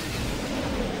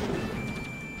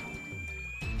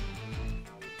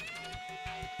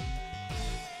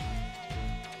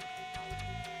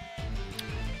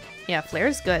 Yeah,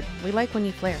 flare's good. We like when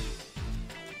you flare.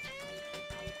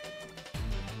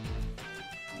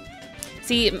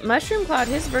 See, Mushroom Cloud,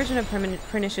 his version of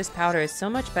Pernicious Powder is so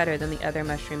much better than the other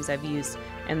mushrooms I've used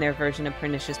in their version of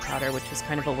Pernicious Powder, which was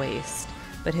kind of a waste.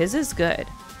 But his is good.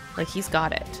 Like, he's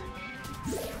got it.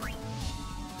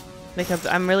 Like,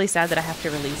 I'm really sad that I have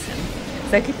to release him.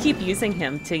 So I could keep using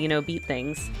him to, you know, beat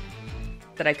things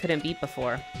that I couldn't beat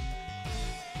before.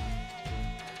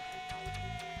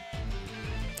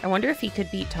 I wonder if he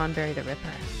could beat Tonberry the Ripper.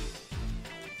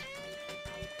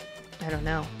 I don't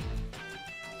know.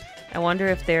 I wonder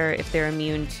if they're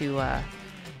immune to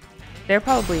they're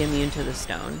probably immune to the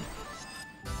stone,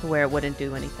 where it wouldn't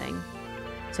do anything.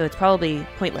 So it's probably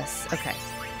pointless. Okay.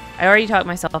 I already talked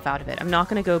myself out of it. I'm not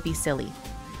gonna go be silly.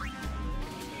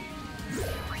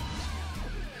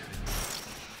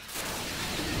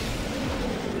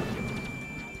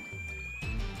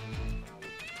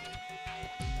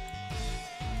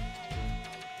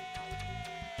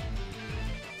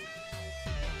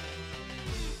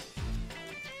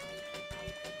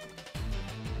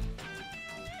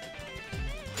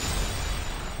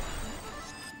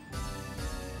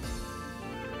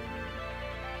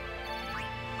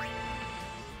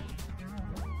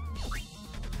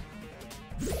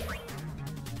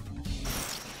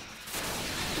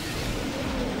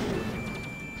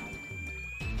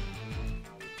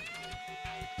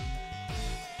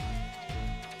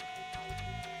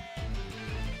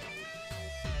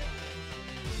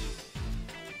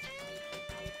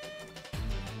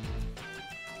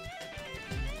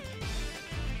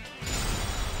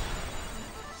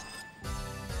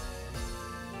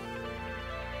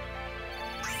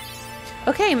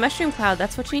 Okay, Mushroom Cloud,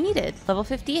 that's what you needed. Level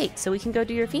 58, so we can go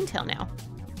do your Fiend Tail now.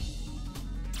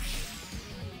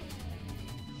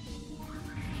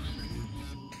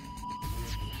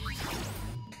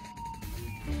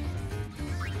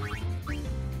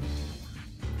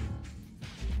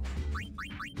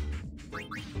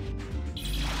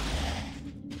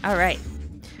 Alright.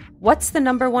 What's the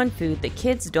 #1 food that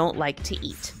kids don't like to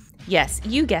eat? Yes,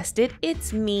 you guessed it,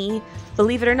 it's me.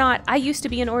 Believe it or not, I used to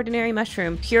be an ordinary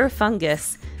mushroom, pure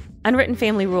fungus, Unwritten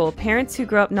family rule. Parents who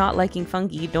grow up not liking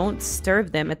fungi don't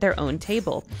serve them at their own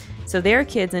table. So their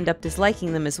kids end up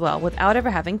disliking them as well without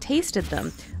ever having tasted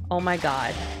them. Oh my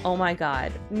god. Oh my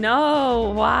god.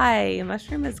 No! Why?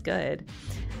 Mushroom is good.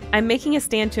 I'm making a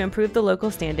stand to improve the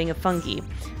local standing of fungi.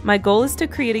 My goal is to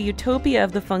create a utopia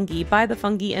of the fungi, by the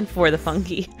fungi, and for the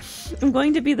fungi. I'm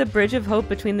going to be the bridge of hope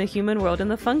between the human world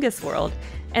and the fungus world.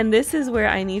 And this is where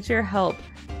I need your help.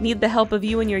 Need the help of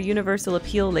you and your universal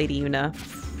appeal, Lady Una.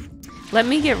 Let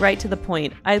me get right to the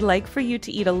point. I'd like for you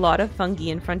to eat a lot of fungi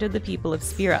in front of the people of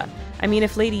Spira. I mean,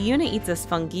 if Lady Una eats us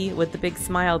fungi with the big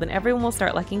smile, then everyone will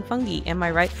start liking fungi. Am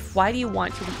I right? Why do you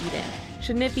want to be eaten?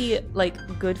 Shouldn't it be, like,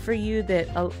 good for you that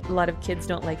a lot of kids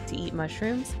don't like to eat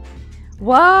mushrooms?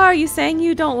 What? Are you saying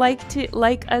you don't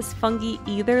like us fungi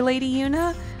either, Lady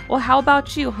Una? Well, how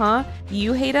about you, huh?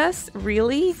 You hate us?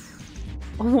 Really?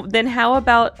 Oh, then how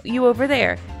about you over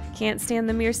there? Can't stand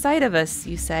the mere sight of us,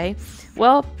 you say.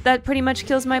 Well, that pretty much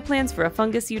kills my plans for a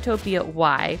fungus utopia.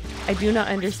 Why? I do not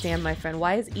understand, my friend.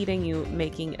 Why is eating you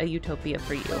making a utopia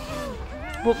for you?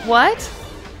 What?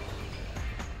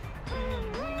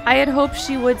 I had hoped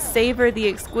she would savor the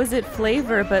exquisite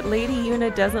flavor, but Lady Una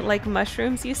doesn't like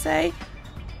mushrooms, you say?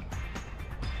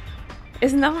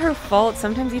 It's not her fault.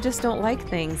 Sometimes you just don't like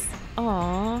things.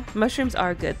 Aww. Mushrooms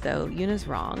are good, though. Una's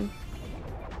wrong.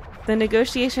 The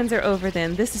negotiations are over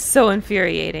then. This is so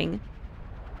infuriating.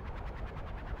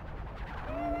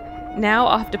 Now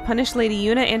off to punish Lady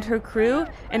Una and her crew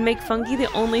and make fungi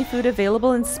the only food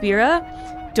available in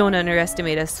Spira? Don't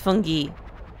underestimate us, fungi.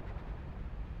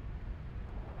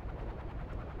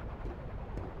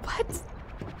 What?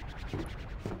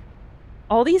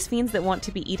 All these fiends that want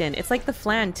to be eaten. It's like the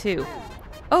flan, too.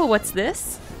 Oh, what's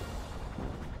this?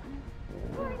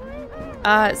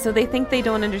 So they think they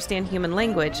don't understand human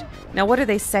language. Now, what are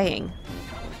they saying?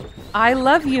 I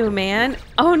love you, man.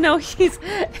 Oh no, he's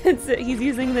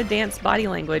using the dance body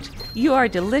language. You are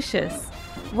delicious.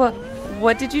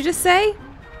 What did you just say?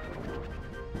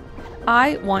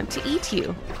 I want to eat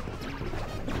you.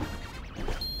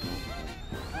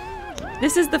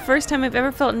 This is the first time I've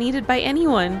ever felt needed by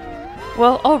anyone.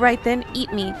 Well, alright then,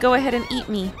 eat me. Go ahead and eat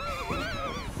me.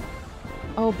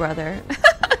 Oh, brother.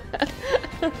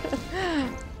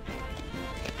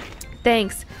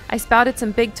 Thanks. I spouted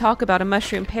some big talk about a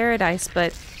mushroom paradise,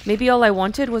 but maybe all I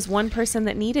wanted was one person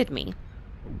that needed me.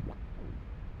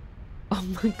 Oh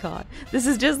my god. This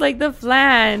is just like the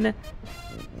flan.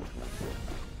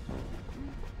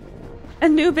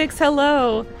 Anubix,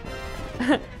 hello.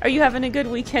 Are you having a good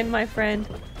weekend, my friend?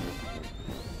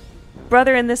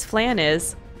 Brother in this flan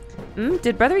is.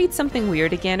 Did brother eat something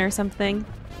weird again or something?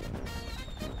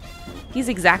 He's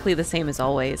exactly the same as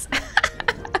always.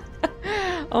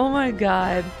 Oh my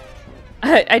god.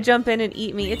 I jump in and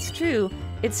eat me. It's true.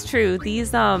 It's true.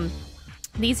 These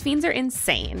fiends are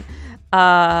insane.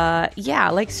 Yeah,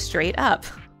 like straight up.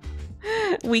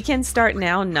 Weekend start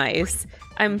now. Nice.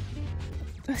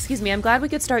 Excuse me. I'm glad we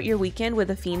could start your weekend with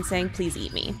a fiend saying, please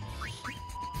eat me.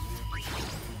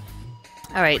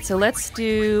 All right, so let's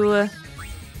do...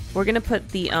 We're going to put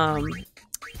the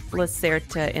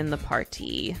Lacerta in the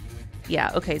party.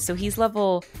 Yeah, okay, so he's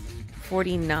level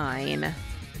 49.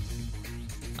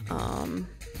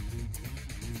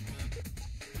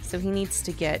 So he needs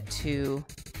to get to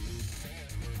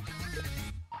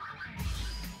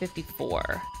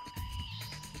 54.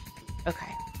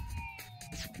 Okay.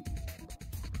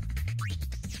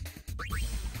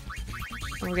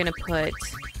 And we're gonna put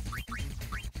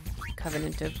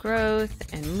Covenant of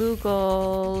Growth and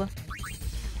Moogle.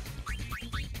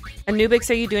 Anubix,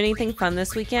 are you doing anything fun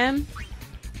this weekend?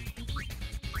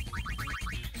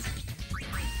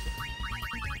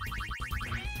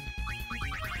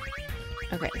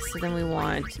 Okay, so then we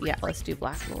want, yeah, let's do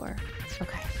Black Lore.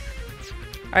 Okay.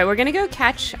 All right, we're gonna go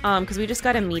catch, because we just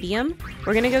got a medium.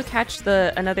 We're gonna go catch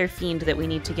another fiend that we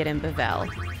need to get in Bevel.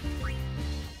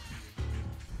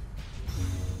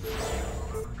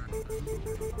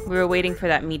 We were waiting for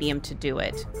that medium to do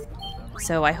it.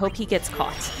 So I hope he gets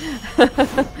caught.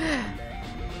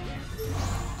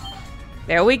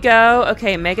 There we go.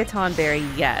 Okay, Mega Tonberry,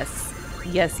 yes.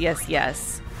 Yes, yes,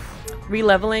 yes.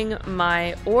 Releveling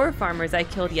my ore farmers I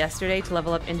killed yesterday to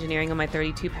level up engineering on my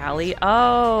 32 pally.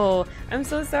 Oh, I'm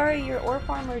so sorry your ore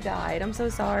farmer died. I'm so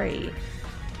sorry.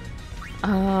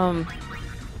 Are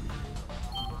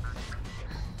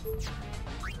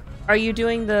you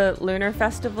doing the Lunar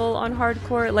Festival on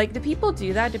hardcore? Like, do people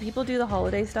do that? Do people do the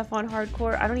holiday stuff on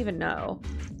hardcore? I don't even know.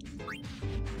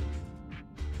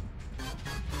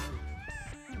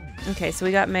 Okay, so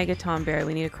we got Mega Tonberry.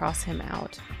 We need to cross him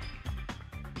out.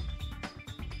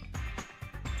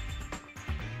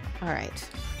 Alright.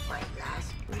 My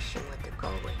last Wishing with the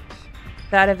Gull Wings.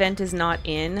 That event is not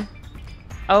in.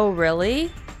 Oh,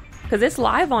 really? Because it's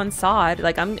live on SOD.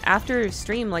 Like, I'm after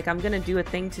stream, like, I'm gonna do a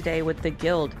thing today with the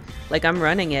guild. Like, I'm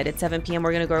running it at 7 p.m.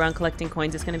 We're gonna go around collecting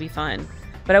coins. It's gonna be fun.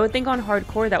 But I would think on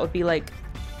hardcore that would be like,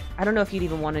 I don't know if you'd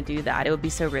even want to do that. It would be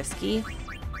so risky.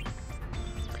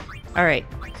 All right,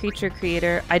 creature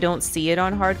creator. I don't see it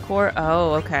on hardcore.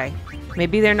 Oh, okay.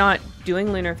 Maybe they're not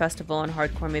doing Lunar Festival on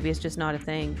hardcore. Maybe it's just not a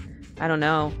thing. I don't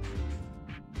know.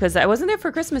 Because I wasn't there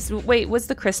for Christmas. Wait, was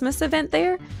the Christmas event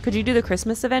there? Could you do the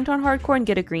Christmas event on hardcore and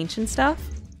get a Grinch and stuff?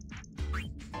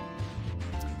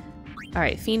 All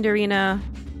right, Fiend Arena.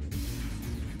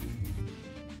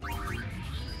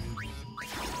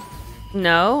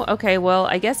 No? Okay, well,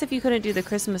 I guess if you couldn't do the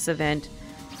Christmas event,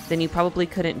 then you probably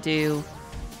couldn't do...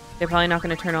 They're probably not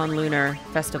going to turn on Lunar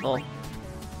Festival.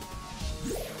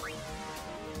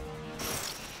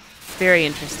 Very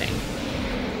interesting.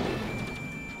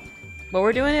 But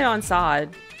we're doing it on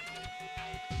SOD.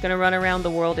 Gonna run around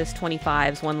the world as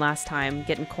 25s one last time,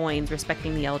 getting coins,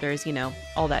 respecting the elders, you know,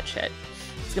 all that shit.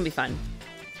 It's gonna be fun.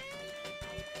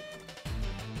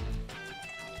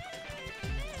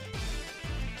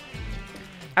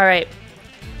 All right,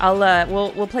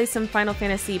 we'll play some Final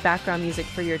Fantasy background music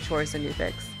for your chores and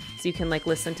Nufix, so you can like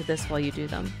listen to this while you do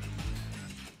them.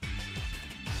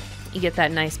 You get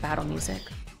that nice battle music.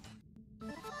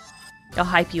 It'll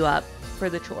hype you up for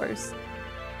the chores.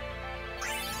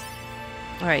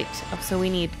 All right, so we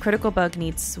need Critical Bug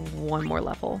needs one more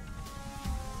level.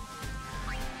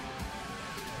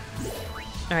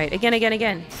 All right, again.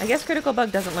 I guess Critical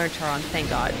Bug doesn't learn Charon,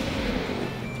 thank God.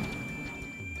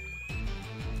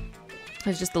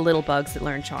 It's just the little bugs that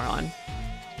learn Charon.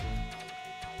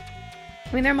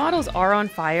 I mean, their models are on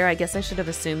fire. I guess I should have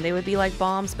assumed they would be like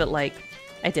bombs, but like,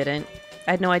 I didn't.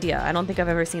 I had no idea. I don't think I've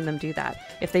ever seen them do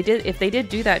that. If they did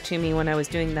do that to me when I was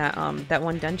doing that that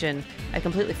one dungeon, I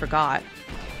completely forgot.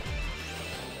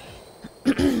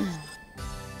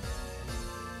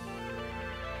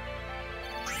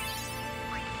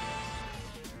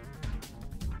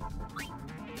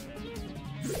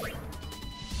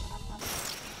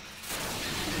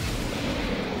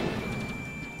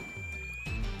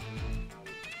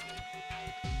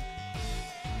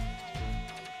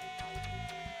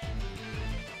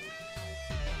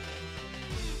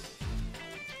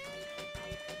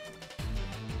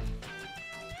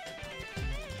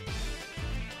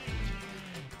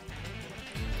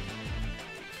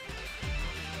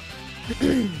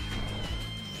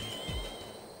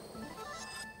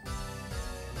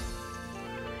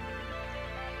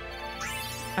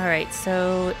 All right,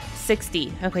 so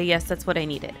 60. Okay, yes, that's what I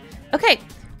needed. Okay,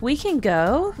 we can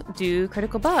go do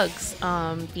Critical Bugs,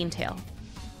 Beantail.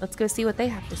 Let's go see what they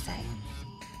have to say.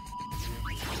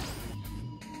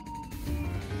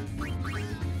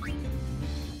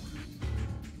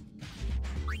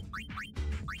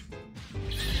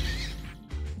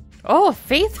 Oh,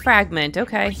 Faith Fragment,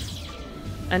 okay.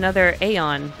 Another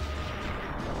Aeon.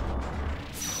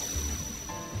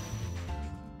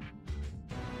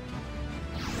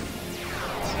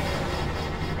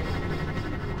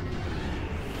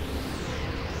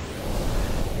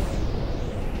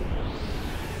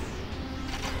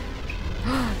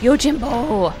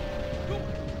 Yojimbo!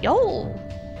 Yo!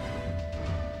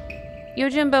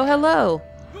 Yojimbo, hello!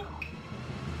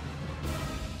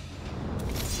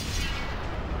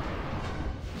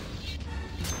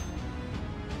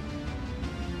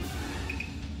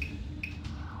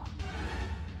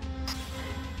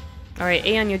 Alright,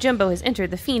 Aeon Yojimbo has entered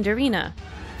the Fiend Arena.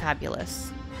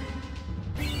 Fabulous.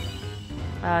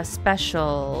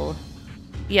 Special.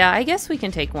 Yeah, I guess we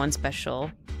can take one special.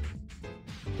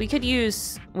 We could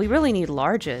use... We really need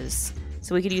larges.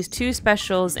 So we could use 2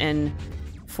 specials and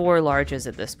 4 larges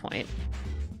at this point.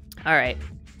 Alright.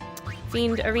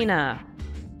 Fiend Arena.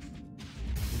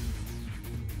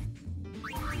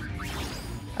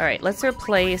 Alright, let's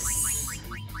replace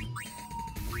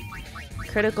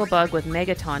Critical Bug with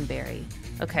Mega Tonberry.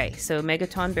 Okay, so Mega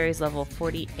Tonberry's level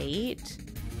 48.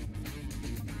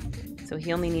 So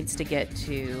he only needs to get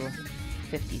to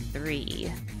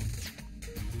 53.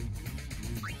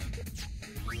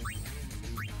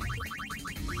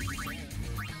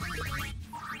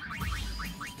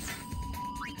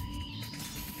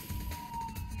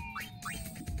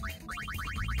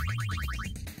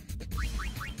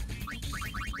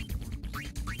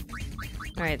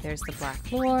 All right, there's the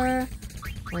Black Lore.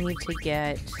 We need to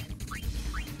get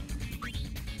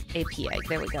AP egg.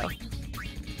 There we go.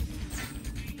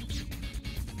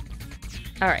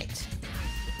 All right.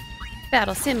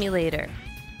 Battle Simulator.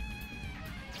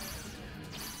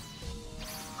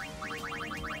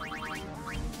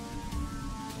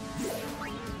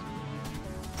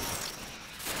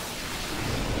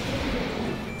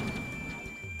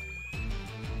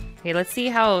 Okay, let's see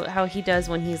how he does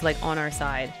when he's like on our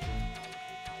side.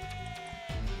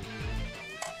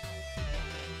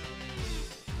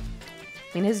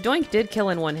 I mean, his doink did kill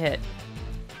in one hit,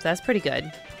 so that's pretty good.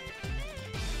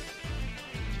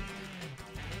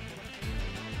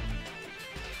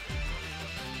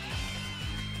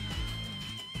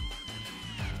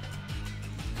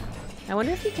 I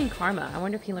wonder if he can Karma. I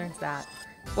wonder if he learns that.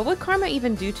 What would Karma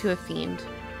even do to a Fiend?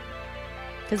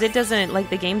 Because it doesn't, like,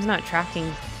 the game's not tracking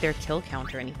their kill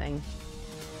count or anything.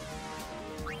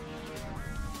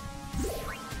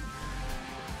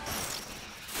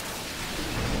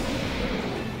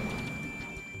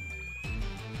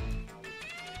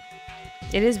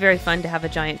 It is very fun to have a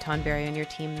giant Tonberry on your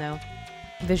team, though.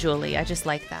 Visually, I just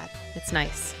like that. It's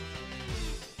nice.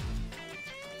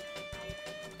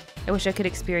 I wish I could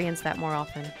experience that more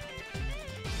often.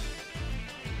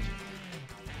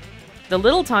 The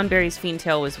little Tonberry's Fiend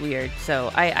tail was weird,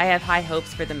 so I have high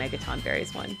hopes for the Mega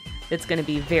Tonberry's one. It's going to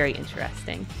be very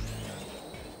interesting.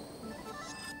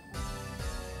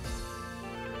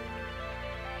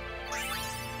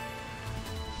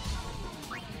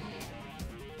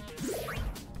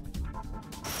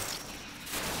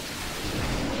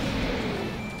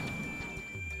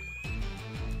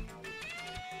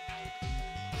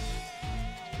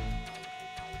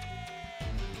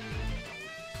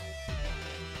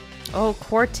 Oh,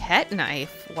 Quartet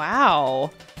Knife.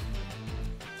 Wow.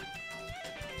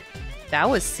 That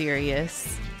was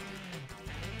serious.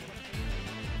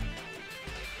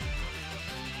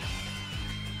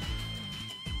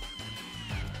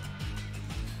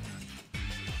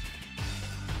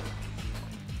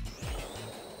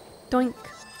 Doink.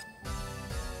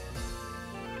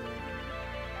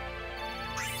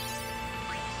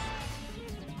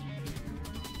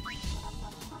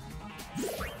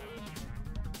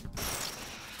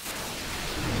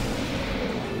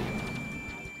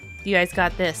 You guys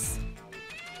got this.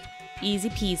 Easy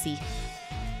peasy.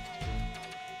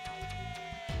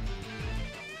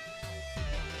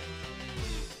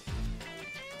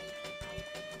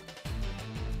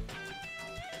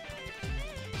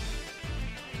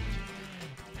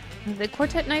 The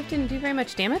Quartet Knife didn't do very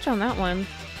much damage on that one.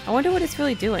 I wonder what it's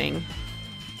really doing.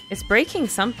 It's breaking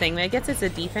something. I guess it's a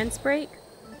defense break.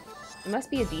 It must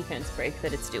be a defense break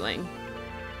that it's doing.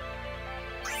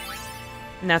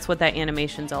 And that's what that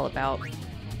animation's all about.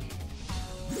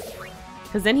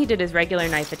 Because then he did his regular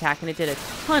knife attack and it did a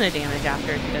ton of damage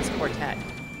after he does Quartet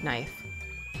Knife.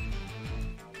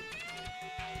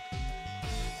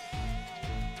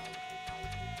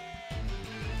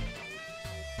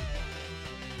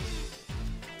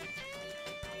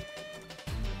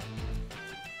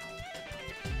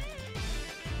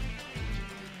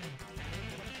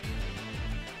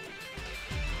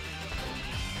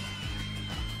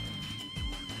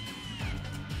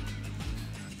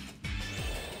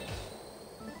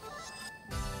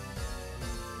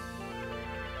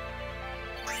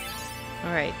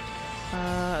 Alright.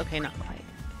 Okay, not quite.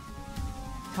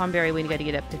 Tonberry, we gotta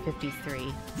get up to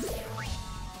 53.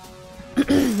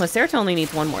 Lacerta only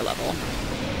needs one more level.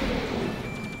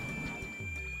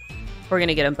 We're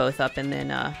gonna get them both up and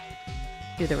then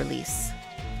do the release.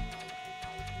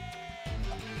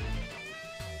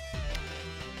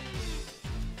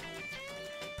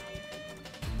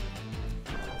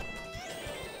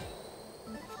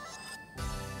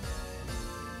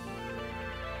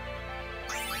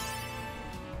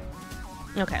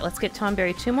 Okay, let's get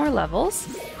Tonberry 2 more levels,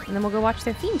 and then we'll go watch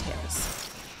their Fiend tails.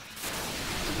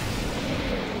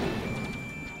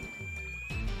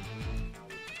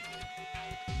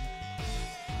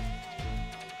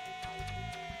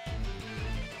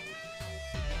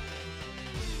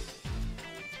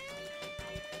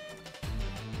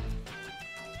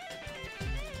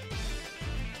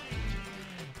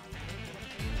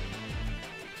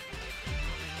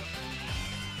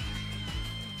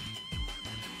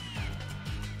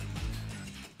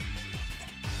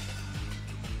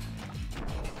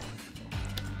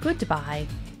 Goodbye.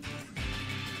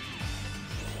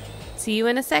 See you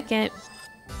in a second.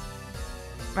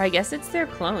 Or I guess it's their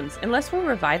clones, unless we're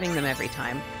reviving them every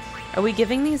time. Are we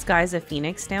giving these guys a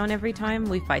Phoenix down every time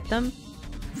we fight them?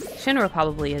 Shinra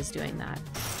probably is doing that.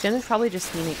 Shinra's probably just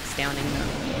Phoenix downing them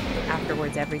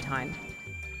afterwards every time.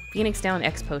 Phoenix down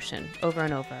X potion, over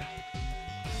and over.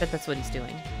 But that's what he's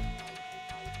doing.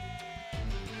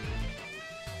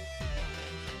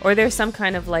 Or there's some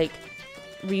kind of like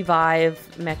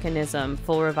revive mechanism,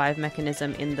 full revive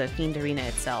mechanism in the Fiend Arena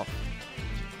itself.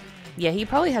 Yeah, he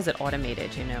probably has it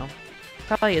automated, you know.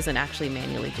 Probably isn't actually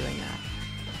manually doing that.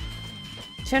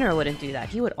 Shinra wouldn't do that.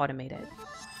 He would automate it.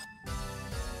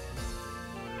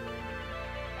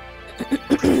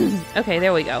 Okay,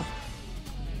 there we go.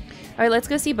 Alright, let's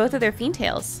go see both of their fiend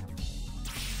tails.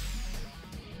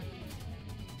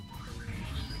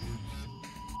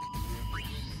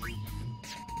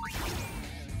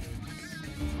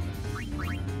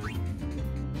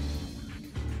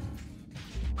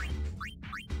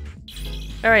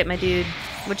 Alright, my dude.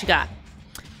 What you got?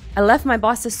 I left my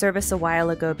boss's service a while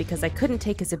ago because I couldn't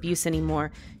take his abuse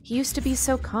anymore. He used to be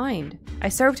so kind. I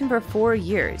served him for 4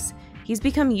 years. He's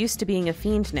become used to being a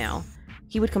fiend now.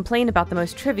 He would complain about the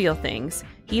most trivial things.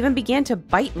 He even began to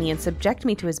bite me and subject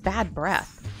me to his bad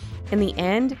breath. In the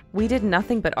end, we did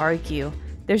nothing but argue.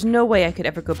 There's no way I could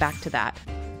ever go back to that.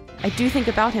 I do think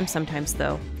about him sometimes,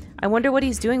 though. I wonder what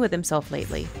he's doing with himself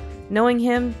lately. Knowing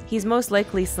him, he's most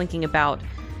likely slinking about,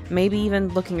 maybe even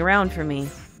looking around for me.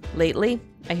 Lately,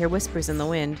 I hear whispers in the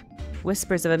wind.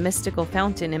 Whispers of a mystical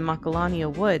fountain in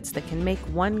Macalania Woods that can make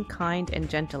one kind and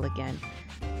gentle again.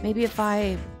 Maybe if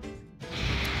I...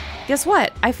 Guess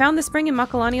what? I found the spring in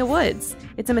Macalania Woods.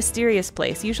 It's a mysterious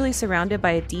place, usually surrounded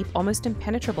by a deep, almost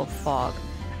impenetrable fog.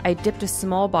 I dipped a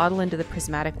small bottle into the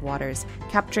prismatic waters,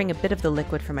 capturing a bit of the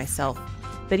liquid for myself.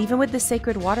 But even with the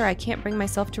sacred water, I can't bring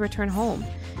myself to return home.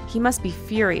 He must be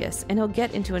furious, and he'll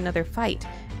get into another fight,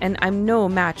 and I'm no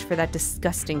match for that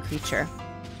disgusting creature.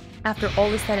 After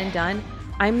all is said and done,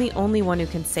 I'm the only one who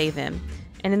can save him.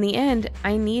 And in the end,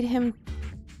 I need him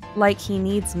like he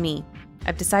needs me.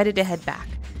 I've decided to head back.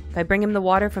 If I bring him the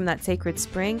water from that sacred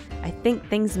spring, I think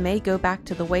things may go back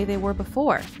to the way they were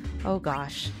before. Oh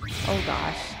gosh. Oh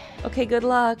gosh. Okay, good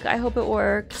luck. I hope it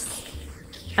works.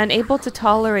 Unable to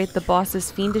tolerate the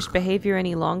boss's fiendish behavior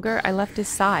any longer, I left his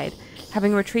side.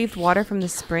 Having retrieved water from the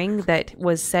spring that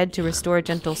was said to restore a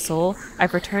gentle soul,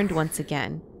 I've returned once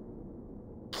again.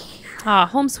 Ah,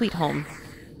 home sweet home.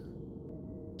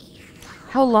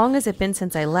 How long has it been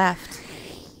since I left?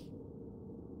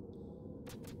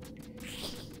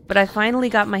 But I finally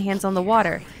got my hands on the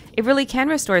water. It really can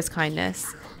restore his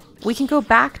kindness. We can go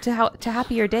back to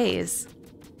happier days.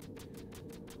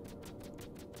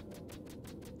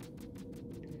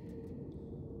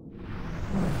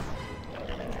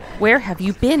 Where have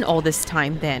you been all this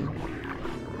time, then?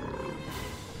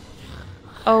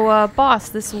 Oh, boss,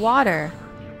 this water.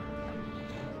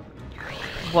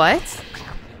 What?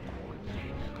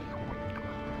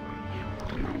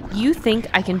 You think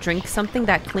I can drink something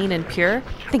that clean and pure?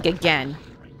 Think again.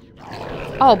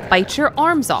 I'll bite your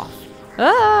arms off.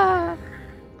 Ah!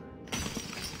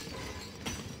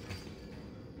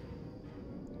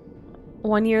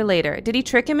 One year later. Did he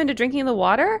trick him into drinking the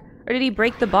water? Or did he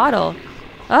break the bottle?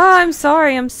 Ah, I'm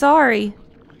sorry, I'm sorry.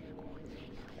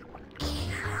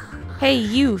 Hey,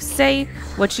 you, say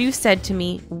what you said to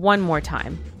me one more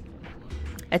time.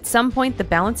 At some point, the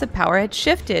balance of power had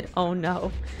shifted. Oh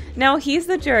no. Now he's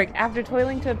the jerk. After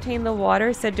toiling to obtain the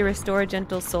water said to restore a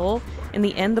gentle soul, in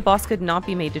the end the boss could not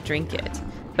be made to drink it.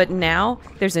 But now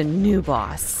there's a new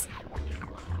boss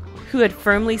who had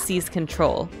firmly seized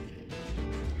control.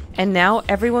 And now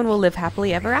everyone will live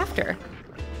happily ever after.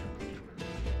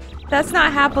 That's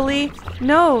not happily.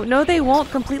 No, no they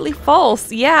won't. Completely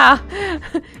false. Yeah.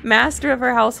 Master of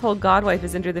her household godwife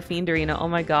has entered the Fiend Arena. Oh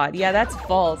my god. Yeah, that's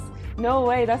false. No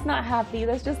way. That's not happy.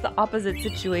 That's just the opposite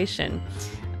situation.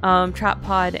 Trap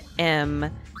Pod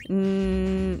M.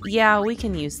 Yeah, we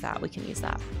can use that. We can use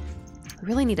that. I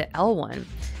really need an L one.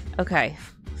 Okay.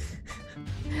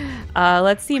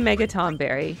 Let's see Mega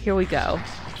Tonberry. Here we go.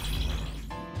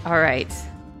 Alright.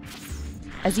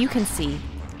 As you can see,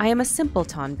 I am a simple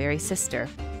Tonberry sister.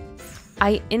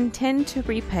 I intend to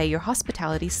repay your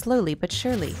hospitality slowly but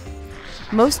surely.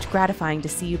 Most gratifying to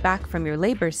see you back from your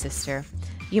labor, sister.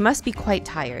 You must be quite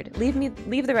tired.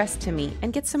 Leave the rest to me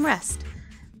and get some rest.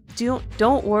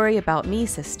 Don't worry about me,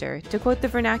 sister. To quote the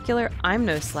vernacular, I'm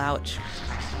no slouch.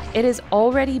 It has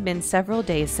already been several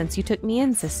days since you took me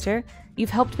in, sister. You've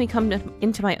helped me come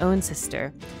into my own,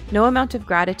 sister. No amount of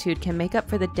gratitude can make up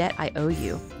for the debt I owe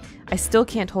you. I still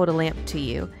can't hold a lamp to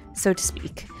you, so to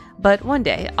speak. But one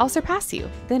day, I'll surpass you,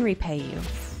 then repay you.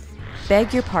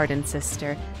 Beg your pardon,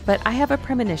 sister, but I have a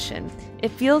premonition.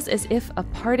 It feels as if a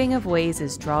parting of ways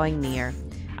is drawing near.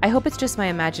 I hope it's just my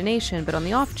imagination, but on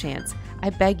the off chance, I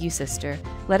beg you, sister,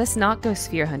 let us not go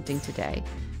sphere hunting today.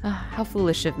 How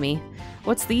foolish of me.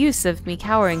 What's the use of me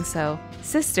cowering so?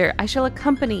 Sister, I shall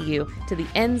accompany you to the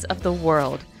ends of the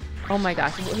world. Oh my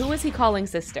gosh, who is he calling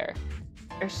sister?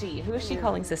 Or she? Who is she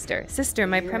calling sister? Sister,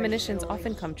 my premonitions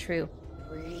often come true.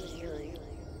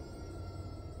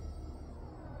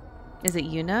 Is it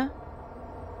Yuna?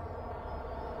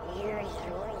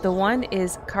 The one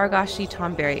is Kargashi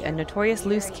Tonberry, a notorious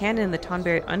loose cannon in the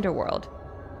Tonberry underworld.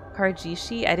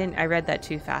 Karjishi? I read that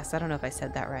too fast. I don't know if I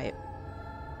said that right.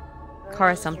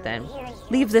 Kara something.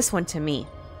 Leave this one to me.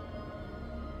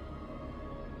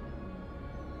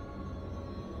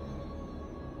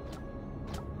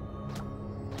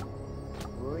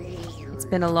 It's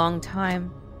been a long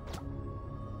time.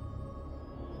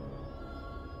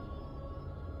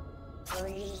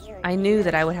 I knew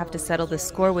that I would have to settle the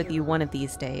score with you one of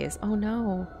these days. Oh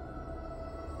no.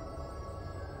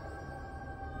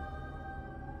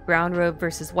 Brown robe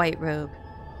versus white robe.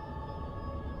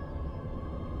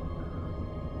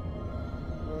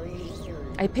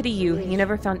 I pity you. You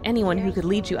never found anyone who could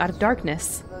lead you out of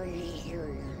darkness.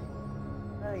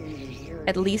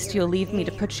 At least you'll leave me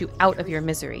to put you out of your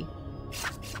misery.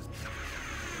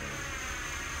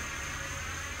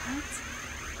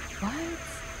 What?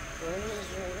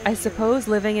 I suppose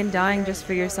living and dying just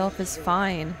for yourself is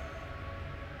fine.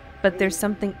 But there's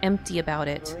something empty about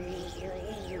it.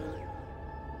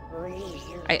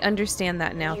 I understand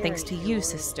that now, thanks to you,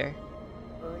 sister.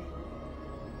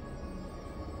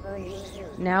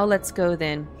 Now let's go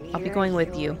then. I'll be going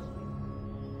with you.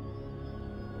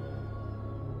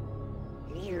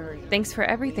 Thanks for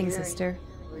everything, sister.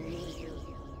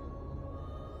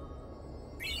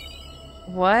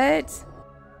 What?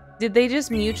 Did they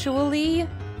just mutually?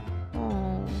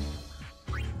 Oh.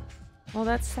 Well,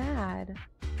 that's sad.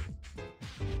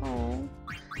 Oh.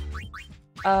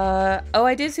 Oh,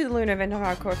 I did see the Lunar Event on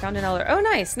Hardcore. Found an Elder. Oh,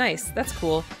 nice, nice. That's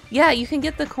cool. Yeah, you can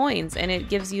get the coins, and it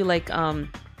gives you, like,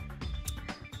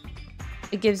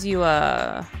 it gives you,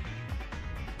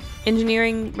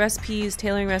 engineering recipes,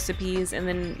 tailoring recipes, and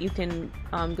then you can,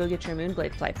 go get your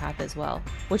Moonblade flight path as well.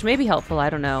 Which may be helpful, I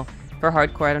don't know. For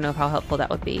Hardcore, I don't know how helpful that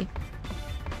would be.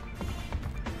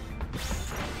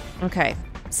 Okay,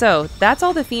 so that's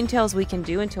all the Fiend Tales we can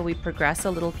do until we progress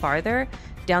a little farther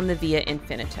down the Via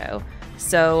Infinito.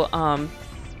 So,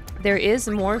 there is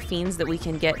more Fiends that we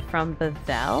can get from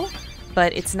Bavel,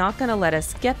 but it's not going to let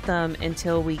us get them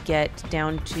until we get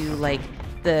down to, like,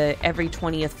 the every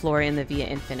 20th floor in the Via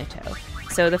Infinito.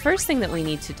 So the first thing that we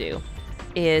need to do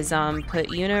is put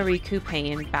Yuna, Riku,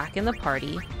 Pain back in the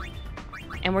party,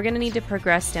 and we're going to need to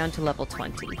progress down to level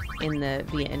 20 in the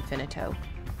Via Infinito.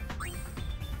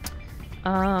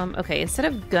 Okay, instead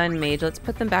of Gun Mage, let's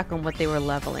put them back on what they were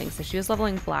leveling. So she was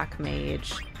leveling Black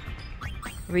Mage,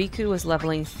 Riku was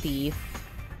leveling Thief,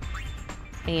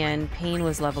 and Pain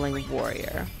was leveling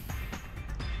Warrior.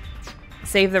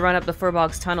 Save the run up the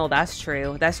Furbolg's Tunnel, that's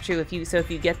true. That's true. If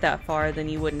you get that far, then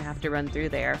you wouldn't have to run through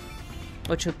there,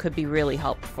 which could be really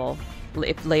helpful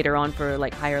if later on for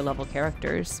like higher level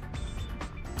characters.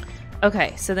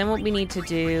 Okay, so then what we need to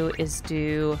do is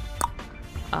do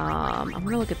I'm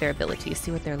gonna look at their abilities,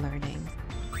 see what they're learning.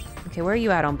 Okay, where are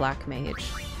you at on Black Mage?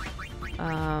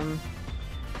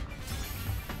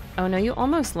 Oh no, you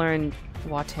almost learned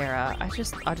Watera.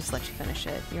 I'll just let you finish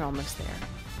it. You're almost there.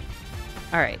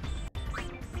 Alright.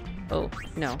 Oh,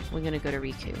 no, we're gonna go to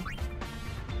Riku.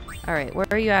 Alright, where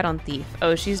are you at on Thief?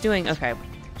 Oh, she's doing, okay.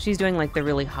 She's doing like the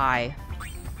really high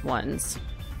ones.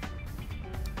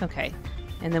 Okay,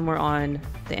 and then we're on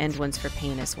the end ones for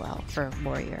Pain as well, for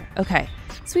Warrior. Okay,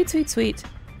 sweet, sweet, sweet.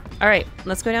 Alright,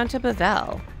 let's go down to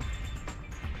Bavel.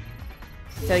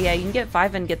 So yeah, you can get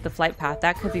 5 and get the flight path.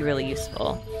 That could be really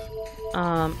useful.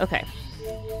 Okay.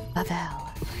 Bavel.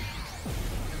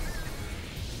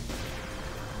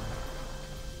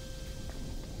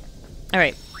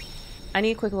 Alright, I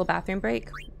need a quick little bathroom break.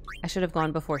 I should have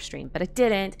gone before stream, but I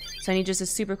didn't. So I need just a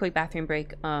super quick bathroom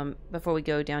break before we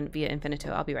go down Via Infinito.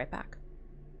 I'll be right back.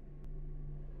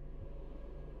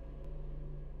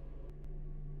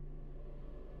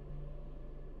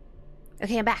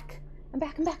 Okay, I'm back. I'm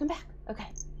back. Okay,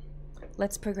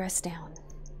 let's progress down.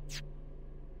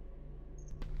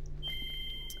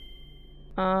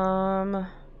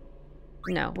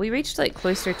 No, we reached like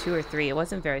Cloister 2 or 3. It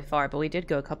wasn't very far, but we did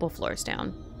go a couple floors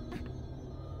down.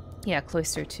 Yeah,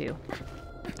 Cloister 2.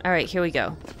 Alright, here we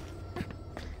go.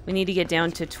 We need to get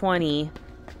down to 20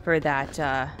 for that,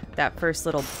 that first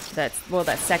little, that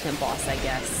second boss, I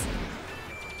guess.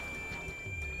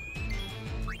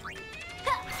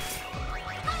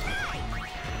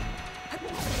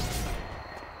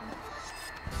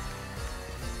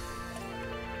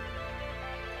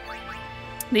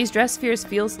 These dress spheres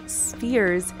feel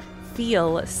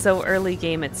so early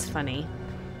game, it's funny.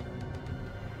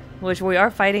 Which we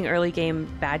are fighting early game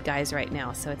bad guys right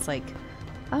now, so it's like,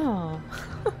 oh.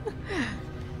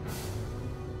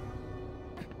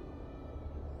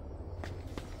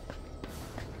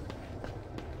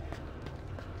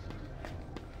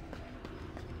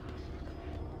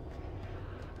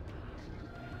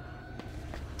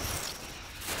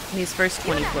 These first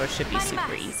 20 floors should be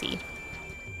super easy.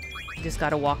 You just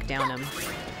gotta walk down them.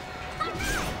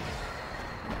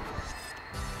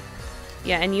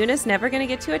 Yeah, and Yuna's never gonna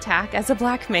get to attack as a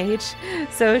black mage,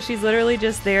 so she's literally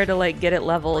just there to like get it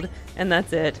leveled, and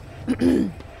that's it.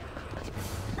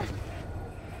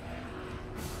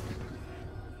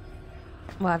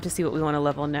 We'll have to see what we want to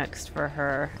level next for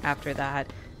her after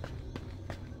that.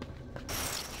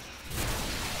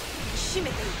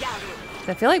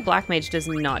 I feel like black mage does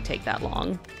not take that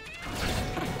long,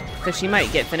 because she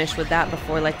might get finished with that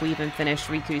before like we even finish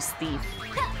Riku's thief.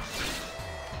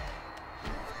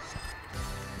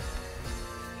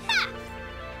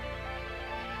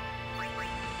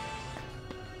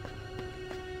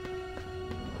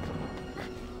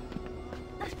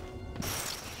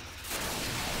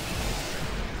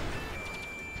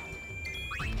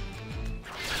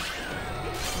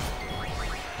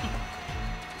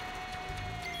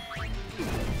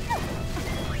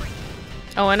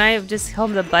 Oh, and I just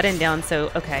held the button down,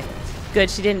 so okay. Good,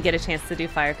 she didn't get a chance to do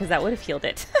fire, because that would have healed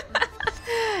it.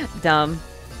 Dumb.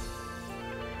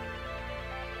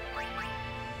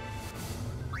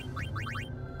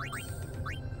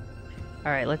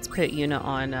 Alright, let's put Yuna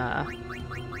on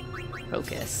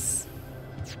focus.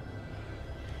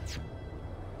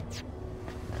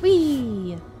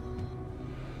 Whee!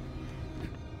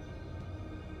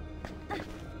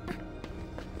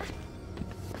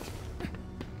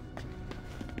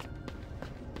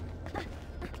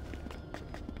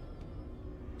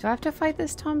 Do I have to fight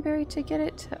this Tonberry to get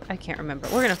it? I can't remember.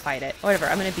 We're gonna fight it. Whatever,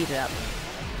 I'm gonna beat it up.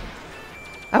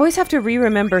 I always have to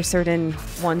re-remember certain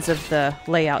ones of the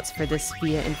layouts for this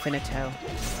via Infinito.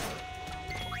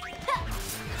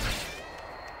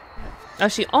 Oh,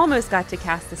 she almost got to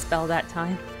cast the spell that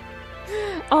time.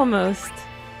 Almost.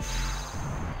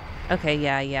 Okay,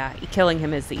 yeah. Killing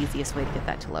him is the easiest way to get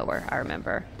that to lower, I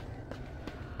remember.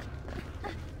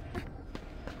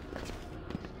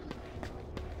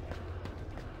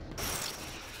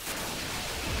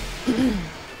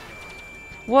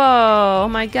 Whoa, oh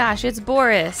my gosh, it's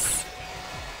Boris.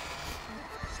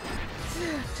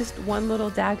 Just one little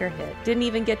dagger hit. Didn't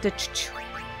even get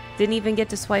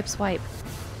to swipe.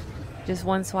 Just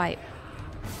one swipe.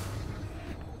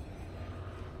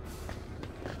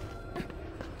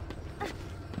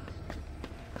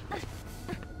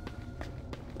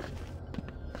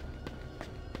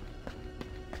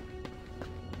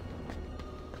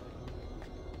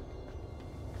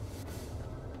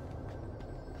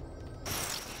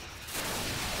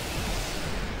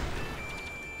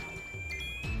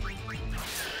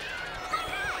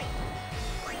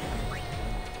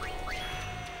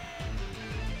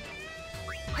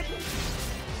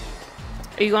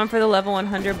 Are you going for the level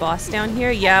 100 boss down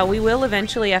here? Yeah, we will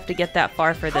eventually have to get that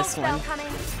far for this one.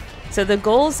 So the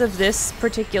goals of this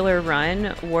particular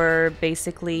run were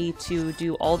basically to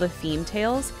do all the theme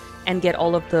tails and get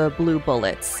all of the blue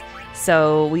bullets.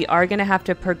 So we are going to have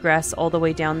to progress all the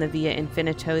way down the Via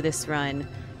Infinito this run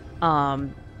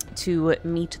to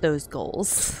meet those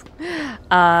goals.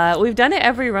 We've done it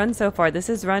every run so far. This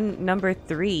is run number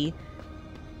 3,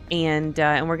 and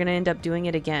we're going to end up doing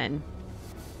it again.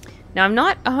 Now, I'm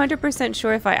not 100%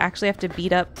 sure if I actually have to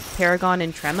beat up Paragon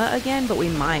and Trema again, but we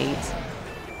might.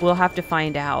 We'll have to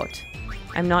find out.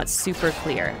 I'm not super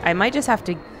clear. I might just have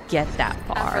to get that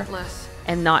far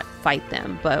and not fight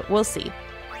them, but we'll see.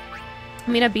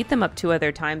 I mean, I beat them up 2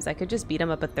 other times. I could just beat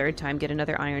them up a 3rd time, get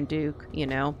another Iron Duke, you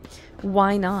know?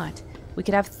 Why not? We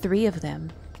could have 3 of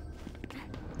them.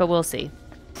 But we'll see.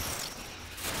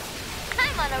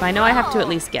 But I know I have to at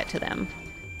least get to them.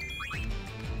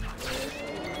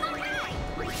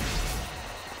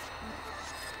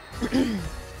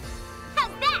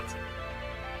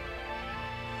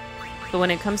 But when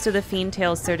it comes to the Fiend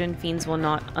tails, certain Fiends will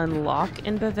not unlock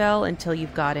in Bavel until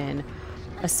you've gotten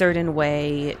a certain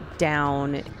way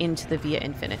down into the Via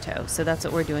Infinito. So that's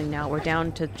what we're doing now. We're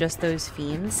down to just those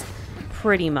Fiends,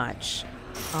 pretty much,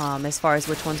 as far as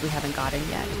which ones we haven't gotten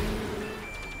yet.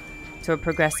 So we're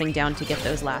progressing down to get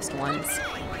those last ones.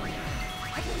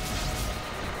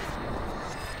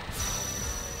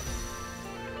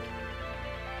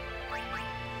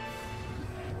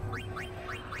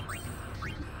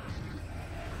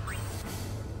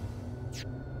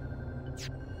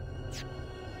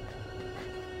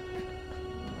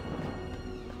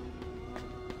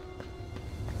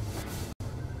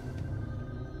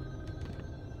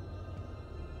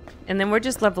 And then we're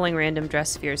just leveling random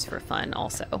dress spheres for fun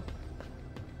also,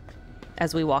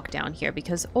 as we walk down here,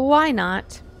 because why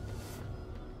not?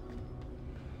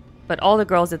 But all the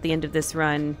girls at the end of this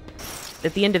run,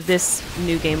 at the end of this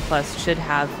new game plus, should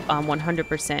have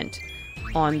 100%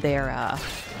 on their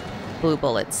blue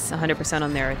bullets, 100%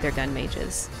 on their gun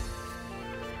mages.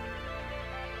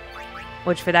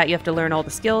 Which for that you have to learn all the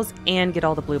skills and get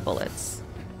all the blue bullets.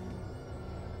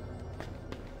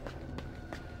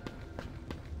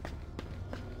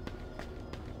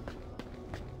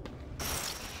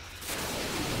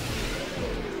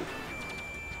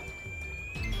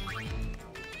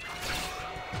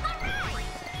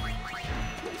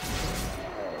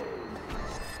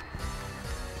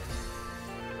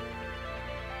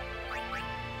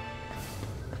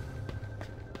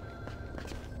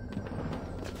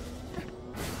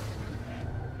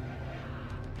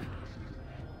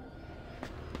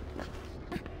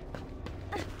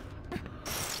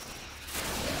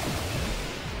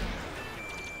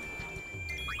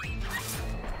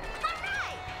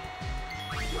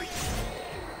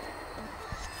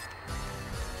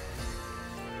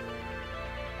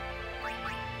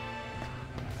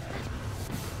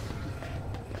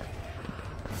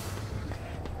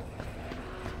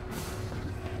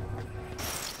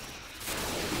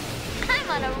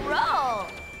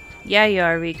 Yeah, you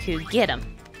are, Riku. Get him.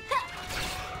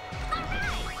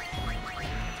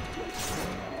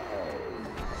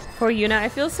 Poor Yuna. I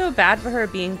feel so bad for her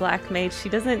being Black Mage. She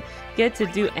doesn't get to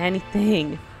do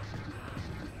anything.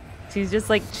 She's just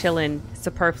like chilling,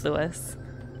 superfluous.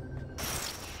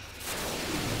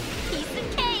 Piece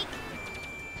of cake.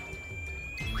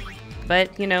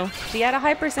 But, you know, she had a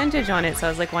high percentage on it, so I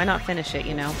was like, why not finish it,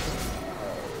 you know?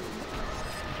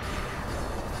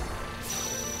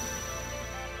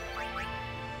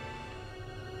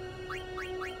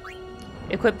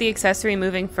 Equip the accessory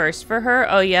moving first for her?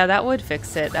 Oh yeah, that would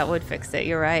fix it. That would fix it.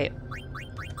 You're right.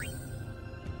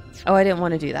 Oh, I didn't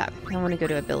want to do that. I want to go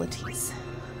to abilities.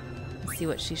 Let's see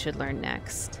what she should learn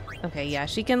next. Okay, yeah,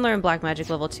 she can learn Black Magic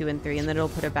level 2 and 3, and then it'll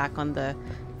put her back on the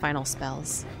final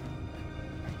spells.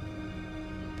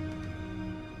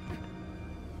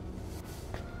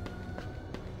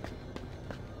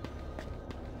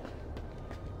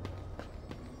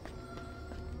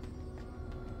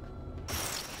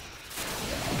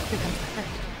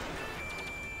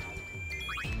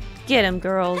 Get him,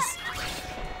 girls.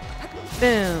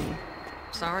 Boom.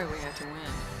 Sorry we had to win.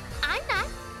 I'm not.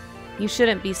 You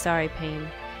shouldn't be sorry, Pain.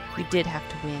 You did have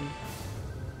to win.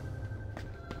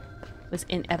 It was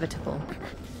inevitable.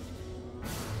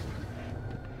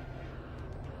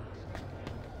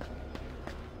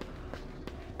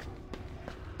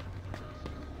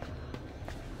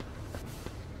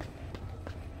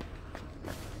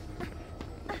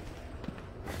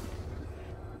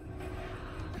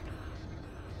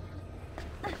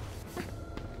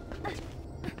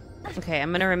 Okay,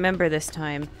 I'm gonna remember this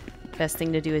time. Best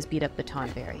thing to do is beat up the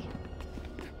Tonberry.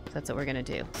 So that's what we're gonna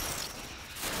do.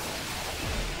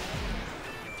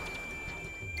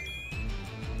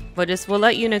 We'll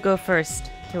let Yuna go first.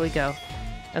 Here we go.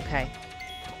 Okay.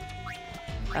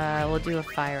 We'll do a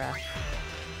Fyra.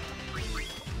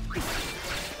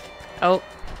 Oh.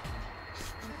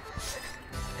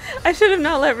 I should have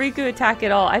not let Riku attack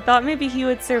at all. I thought maybe he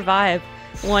would survive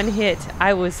one hit.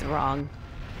 I was wrong.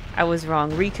 I was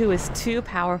wrong. Riku is too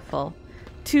powerful.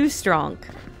 Too strong.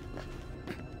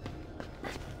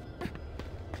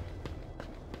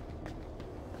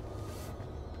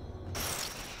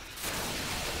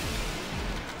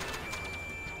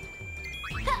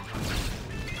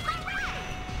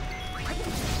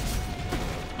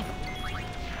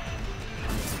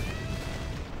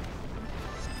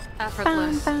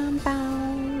 Effortless. Bam, bam,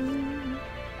 bam.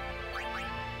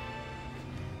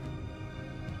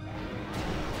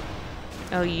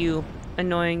 Oh, you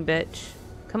annoying bitch.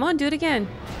 Come on, do it again.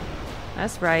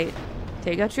 That's right.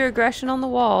 Take out your aggression on the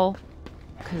wall.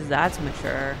 'Cause that's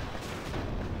mature.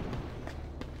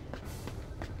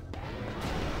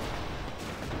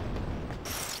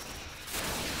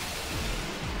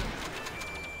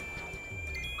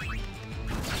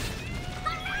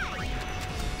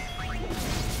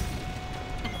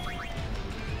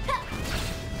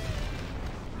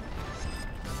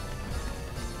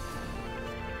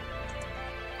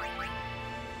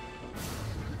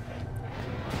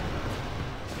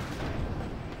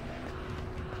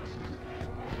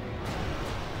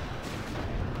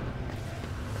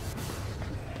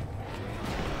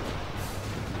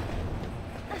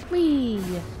 Whee!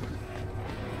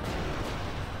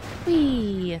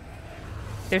 Whee!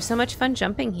 There's so much fun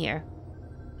jumping here.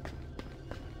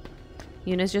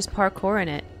 Yuna's just parkouring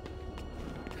it.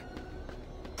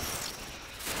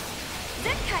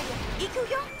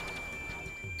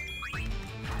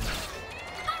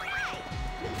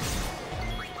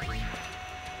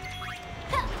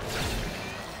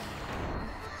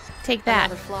 Take that.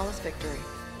 Another flawless victory.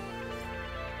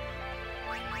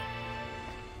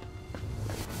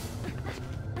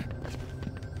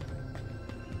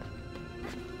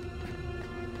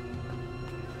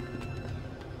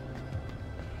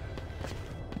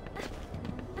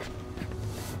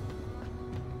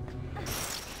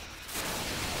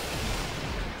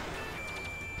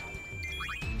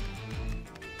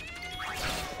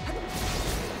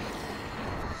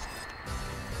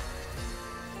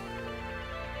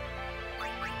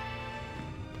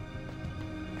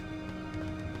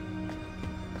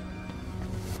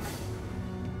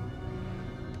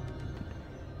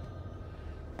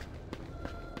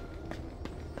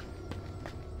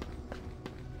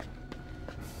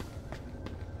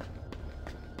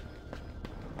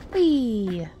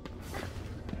 Whee!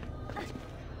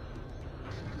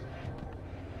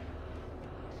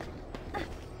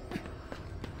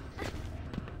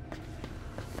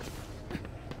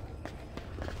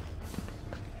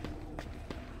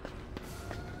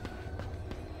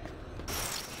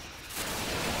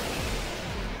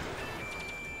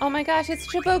 Oh my gosh, it's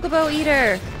Chocobo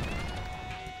Eater!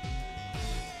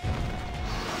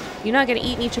 You're not gonna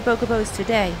eat any Chobocobos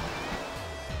today.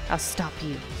 I'll stop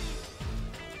you.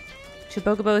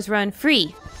 Chobocobos run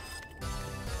free.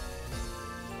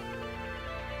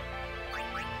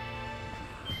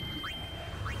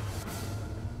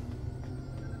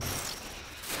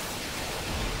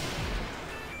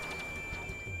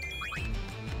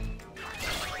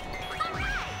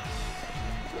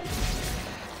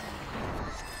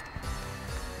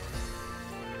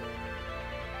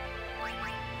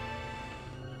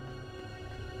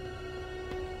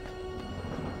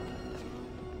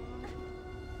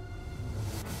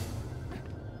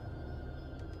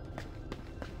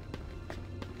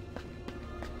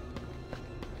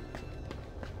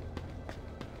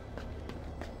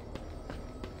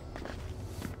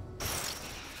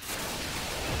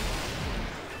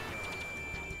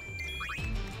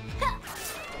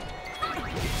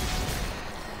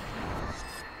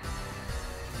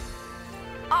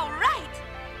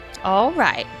 All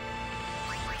right.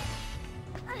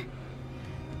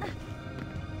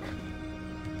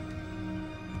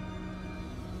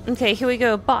 Okay, here we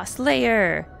go. Boss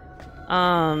layer.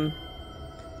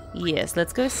 Yes,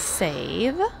 let's go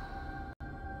save.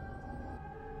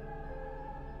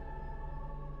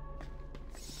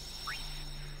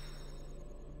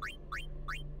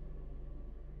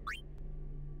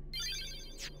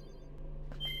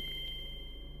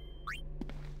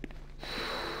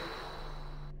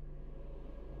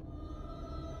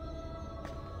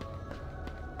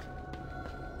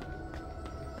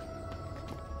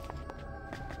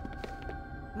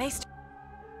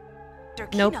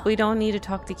 Nope, we don't need to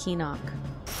talk to Keenock.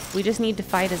 We just need to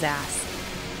fight his ass.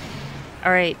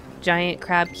 Alright, giant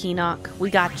crab Keenock, we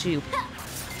got you.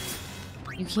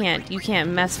 You can't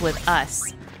mess with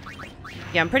us.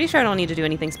 Yeah, I'm pretty sure I don't need to do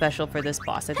anything special for this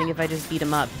boss. I think if I just beat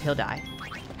him up, he'll die.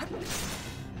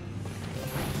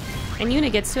 And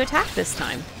Yuna gets to attack this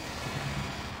time.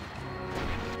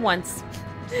 Once.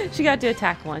 She got to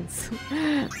attack once.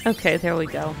 Okay, there we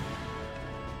go.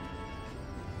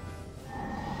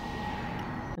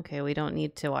 Okay, we don't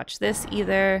need to watch this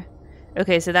either.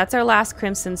 Okay, so that's our last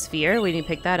Crimson Sphere. We need to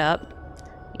pick that up.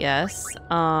 Yes.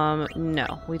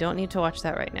 No, we don't need to watch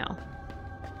that right now.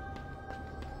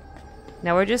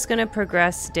 Now we're just gonna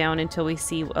progress down until we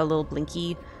see a little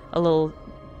blinky, a little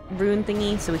rune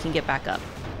thingy, so we can get back up.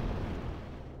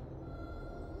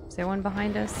 Is there one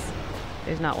behind us?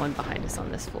 There's not one behind us on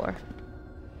this floor.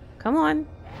 Come on,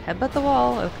 headbutt the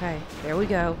wall. Okay, there we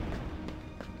go.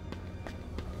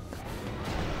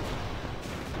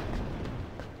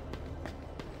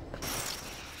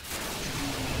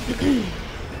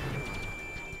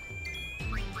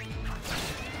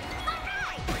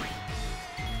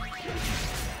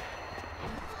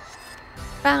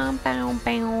 Bow, bow,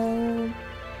 bow.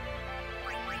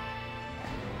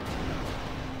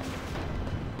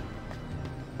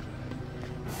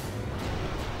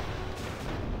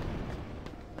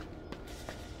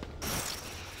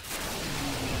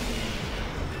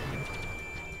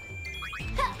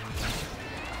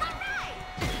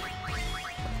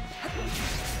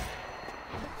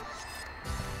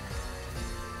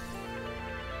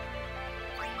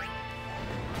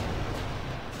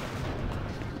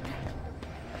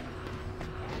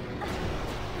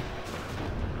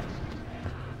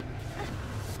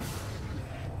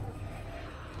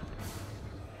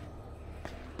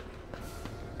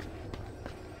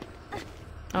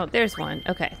 Oh, there's one.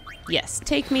 Okay. Yes.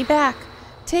 Take me back.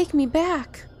 Take me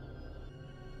back.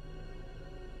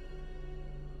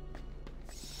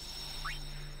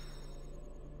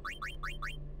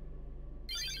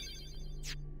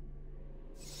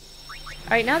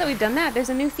 Alright, now that we've done that, there's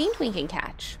a new Fiend we can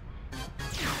catch.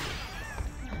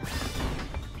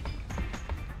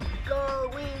 Go,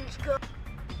 wings, go.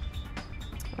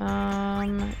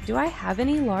 Do I have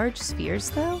any large spheres,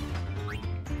 though?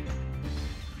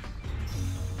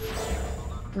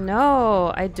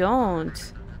 No, I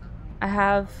don't. I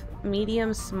have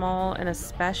medium, small, and a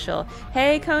special.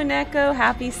 Hey, Koneko,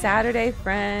 happy Saturday,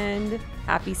 friend.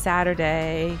 Happy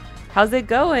Saturday. How's it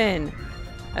going?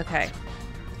 Okay.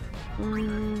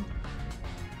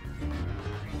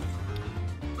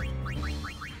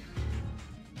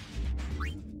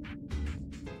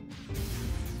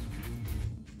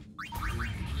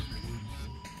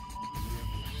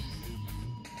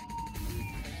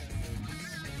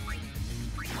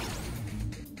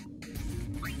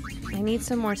 I need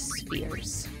some more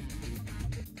spheres.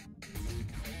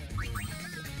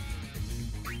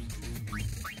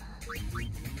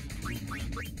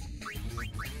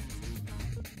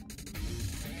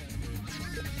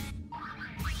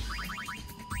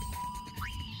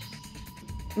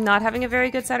 not having a very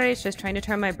good Saturday. It's just trying to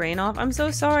turn my brain off. I'm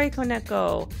so sorry,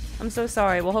 Koneko. I'm so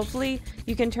sorry. Well, hopefully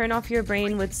you can turn off your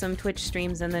brain with some Twitch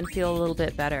streams and then feel a little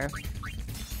bit better.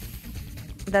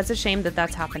 That's a shame that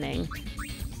that's happening.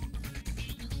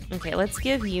 Okay, let's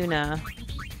give Yuna...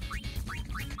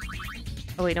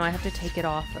 Oh wait, no, I have to take it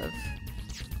off of...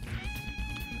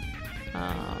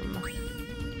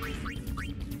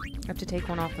 I have to take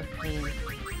one off of Pain.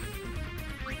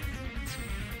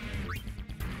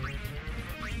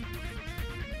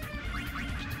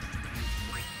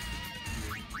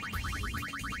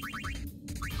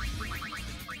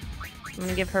 I'm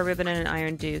gonna give her Ribbon and an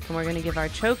Iron Duke, and we're gonna give our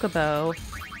Chocobo,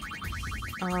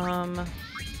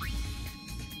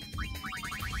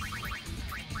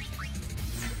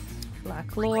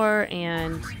 Black Lore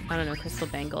and, I don't know, Crystal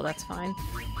Bangle, that's fine.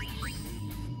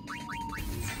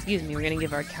 Excuse me, we're gonna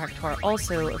give our Cactuar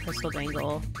also a Crystal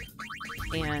Bangle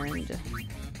and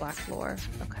Black Lore.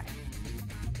 Okay.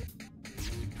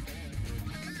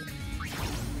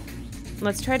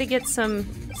 Let's try to get some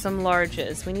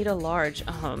larges. We need a large.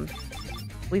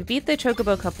 We've beat the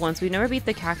Chocobo Cup once. We've never beat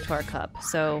the Cactuar Cup,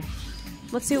 so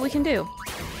let's see what we can do.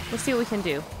 Let's see what we can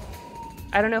do.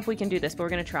 I don't know if we can do this, but we're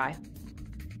gonna try.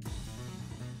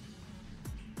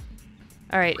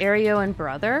 Alright, Aereo and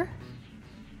Brother.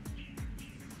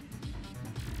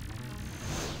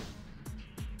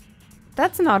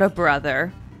 That's not a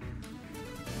brother.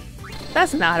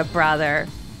 That's not a brother.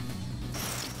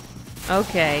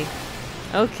 Okay.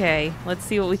 Okay, let's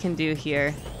see what we can do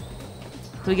here.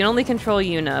 So we can only control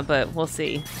Yuna, but we'll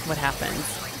see what happens.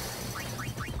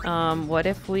 What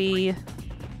if we...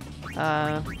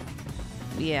 yeah,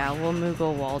 we'll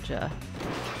Moogle Walja.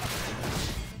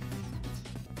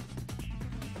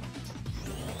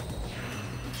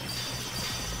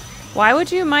 Why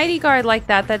would you Mighty Guard like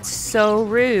that? That's so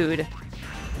rude.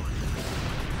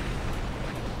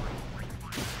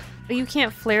 But you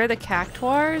can't flare the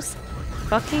Cactuars?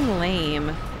 Fucking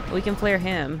lame. We can flare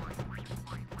him.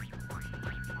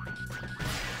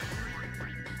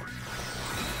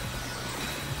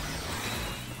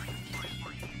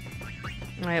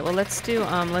 Alright, well let's do a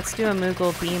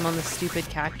Moogle Beam on the stupid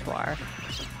Cactuar.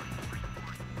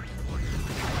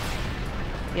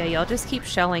 Yeah, y'all just keep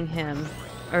shelling him.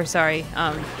 Or sorry,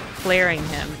 flaring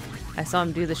him. I saw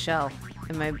him do the shell.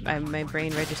 And my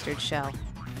brain registered shell.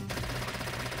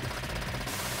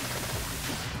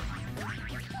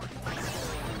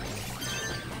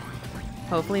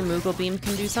 Hopefully Moogle Beam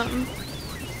can do something.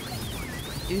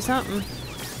 Do something.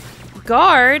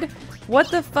 Guard?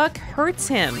 What the fuck hurts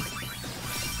him?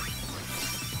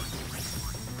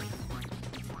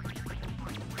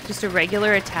 Just a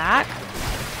regular attack?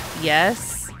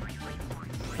 Yes.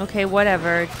 Okay,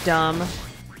 whatever. Dumb.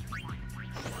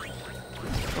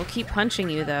 We'll keep punching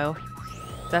you, though.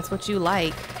 That's what you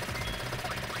like.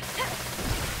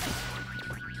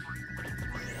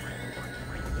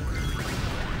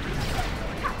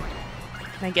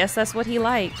 I guess that's what he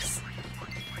likes.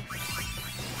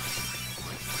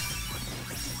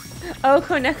 Oh,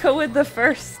 Koneko with the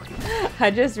first.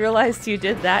 I just realized you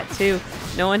did that too.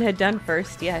 No one had done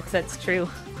first yet. That's true.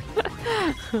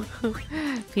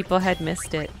 People had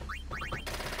missed it.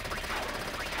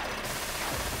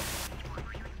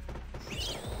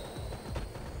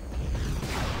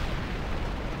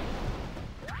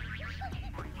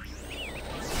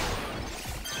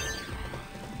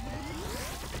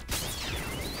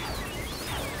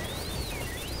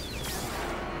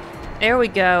 There we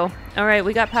go. Alright,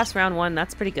 we got past round 1.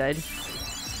 That's pretty good.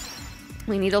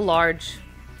 We need a large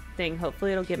thing.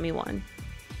 Hopefully it'll get me one.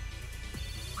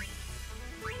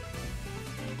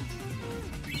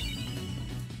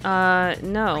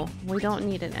 No. We don't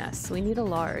need an S. We need a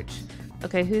large.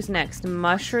 Okay, who's next?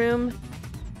 Mushroom?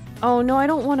 Oh, no, I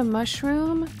don't want a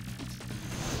mushroom.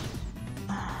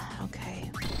 Okay.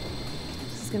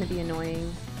 This is gonna be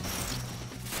annoying.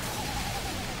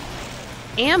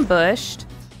 Ambushed?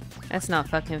 That's not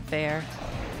fucking fair.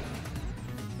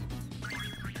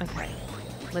 Okay.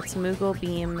 Let's Moogle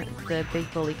Beam the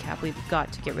Big Bully Cap. We've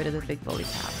got to get rid of the Big Bully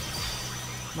Cap.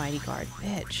 Mighty Guard.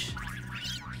 Bitch.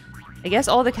 I guess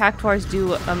all the Cactuars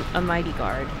do a Mighty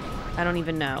Guard. I don't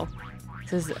even know.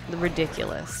 This is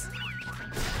ridiculous.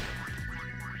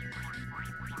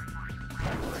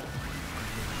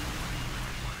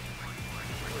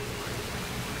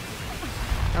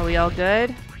 Are we all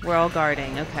good? We're all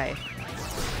guarding. Okay.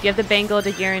 You have the Bangle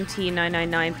to guarantee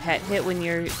 999 pet hit when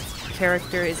your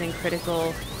character is in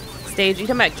critical stage. You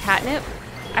talking about catnip?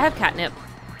 I have catnip.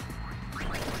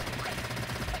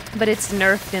 But it's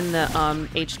nerfed in the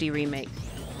HD remake.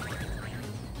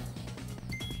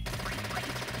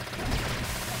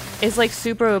 is like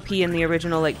super OP in the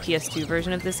original like PS2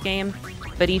 version of this game,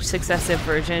 but each successive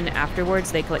version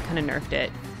afterwards they like kind of nerfed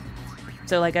it.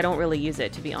 So like I don't really use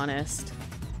it, to be honest.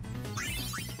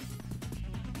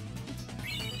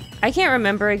 I can't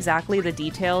remember exactly the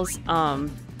details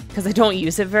because I don't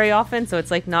use it very often, so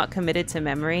it's like not committed to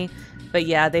memory. But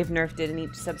yeah, they've nerfed it in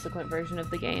each subsequent version of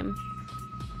the game.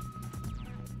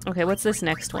 Okay, what's this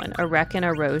next one? A Wreck and a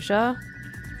Roja?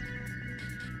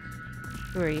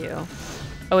 Who are you?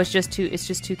 Oh, it's just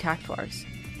two cactuars.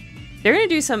 They're gonna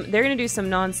do some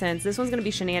nonsense. This one's gonna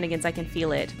be shenanigans. I can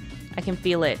feel it. I can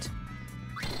feel it.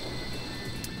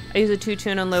 I use a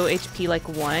 2-tune on low HP like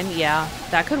 1. Yeah,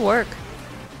 that could work.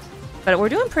 But we're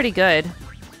doing pretty good.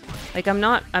 Like I'm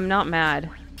not mad.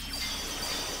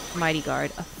 Mighty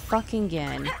Guard. A fucking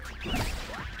Gin.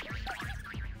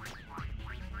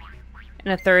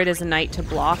 And a third is a Knight to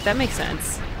block. That makes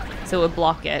sense. So it would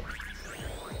block it.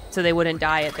 So they wouldn't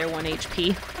die at their 1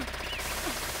 HP.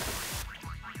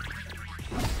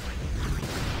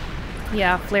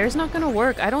 Yeah, Flare's not gonna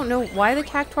work. I don't know why the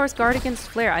Cactuars guard against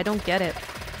Flare. I don't get it.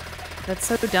 That's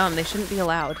so dumb. They shouldn't be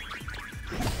allowed.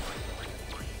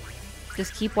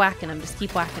 Just keep whacking them. Just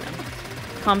keep whacking them.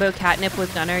 Combo Catnip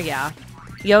with Gunner, yeah.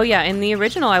 Yo, yeah, in the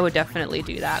original I would definitely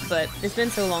do that, but it's been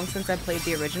so long since I played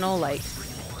the original, like,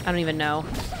 I don't even know.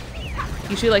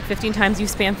 You shoot like 15 times, you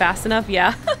spam fast enough?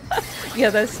 Yeah.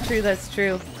 Yeah, that's true, that's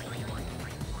true.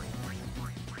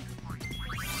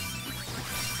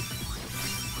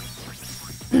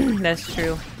 That's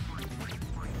true.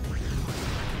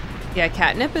 Yeah,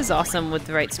 Catnip is awesome with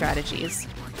the right strategies.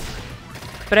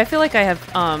 But I feel like I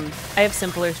have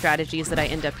simpler strategies that I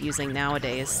end up using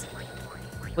nowadays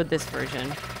with this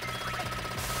version.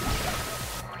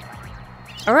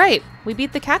 Alright, we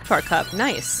beat the Cactuar Cup.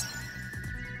 Nice.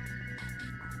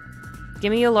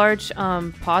 Give me a large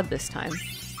pod this time.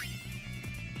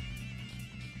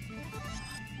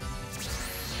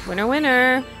 Winner,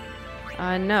 winner.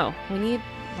 No, we need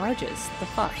larges. The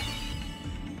fuck?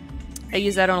 I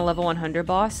use that on a level 100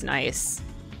 boss. Nice.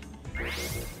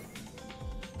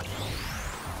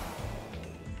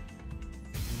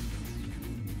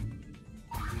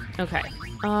 Okay.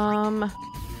 Well,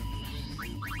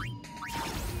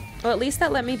 at least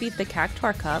that let me beat the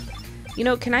Cactuar Cup. You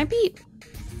know, can I beat...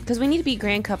 Because we need to beat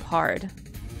Grand Cup hard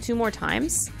 2 more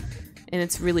times, and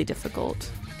it's really difficult.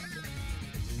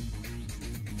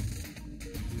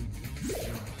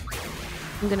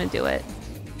 I'm gonna do it.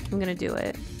 I'm gonna do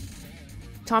it.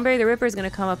 Tonberry the Ripper is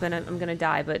gonna come up and I'm gonna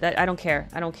die, but I don't care.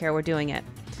 I don't care. We're doing it.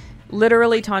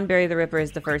 Literally, Tonberry the Ripper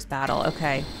is the first battle.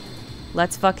 Okay.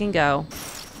 Let's fucking go.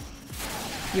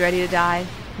 You ready to die?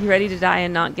 You ready to die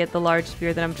and not get the large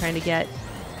spear that I'm trying to get?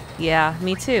 Yeah,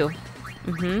 me too.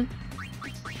 Mm-hmm.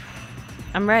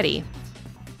 I'm ready.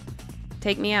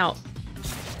 Take me out.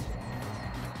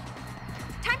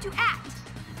 Time to act.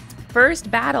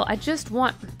 First battle. I just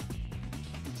want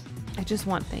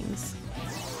things.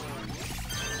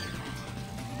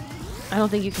 I don't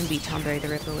think you can beat Tonberry the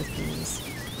Ripper with things.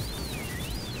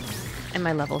 And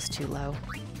my level's too low.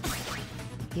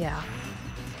 Yeah.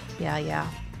 Yeah.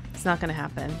 It's not gonna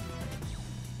happen.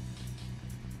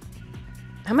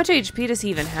 How much HP does he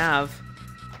even have?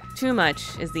 Too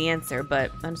much is the answer,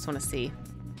 but I just want to see.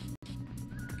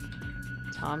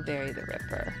 Tonberry the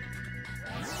Ripper.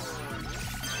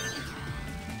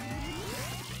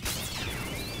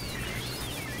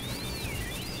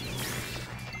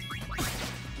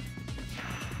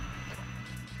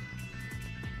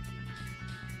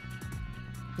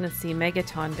 Let's see, Mega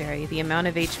Tonberry. The amount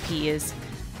of HP is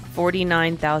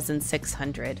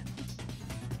 49,600.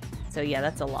 So yeah,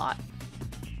 that's a lot.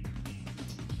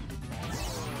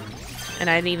 And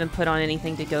I didn't even put on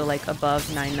anything to go like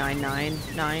above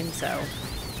 9999, so.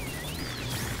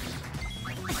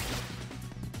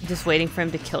 I'm just waiting for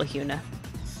him to kill Huna.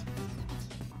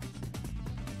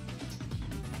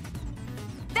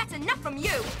 That's enough from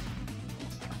you.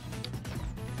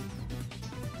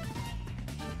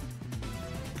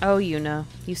 Oh, Yuna,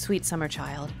 you sweet summer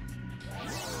child.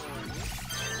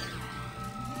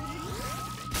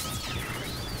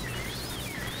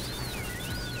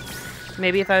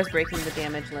 Maybe if I was breaking the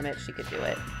damage limit, she could do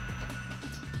it.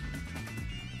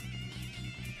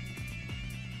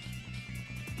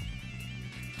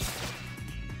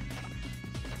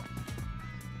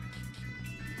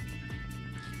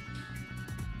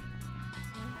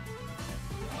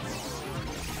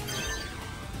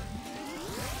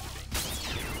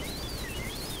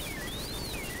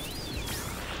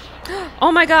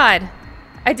 Oh my god!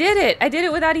 I did it! I did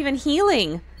it without even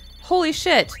healing! Holy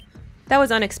shit! That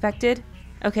was unexpected.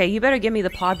 Okay, you better give me the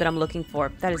pod that I'm looking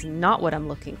for. That is not what I'm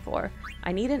looking for.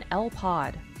 I need an L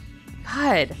pod.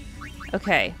 God,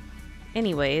 Okay.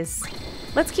 Anyways,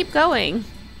 let's keep going.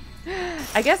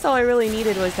 I guess all I really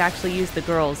needed was to actually use the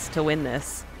girls to win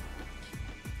this.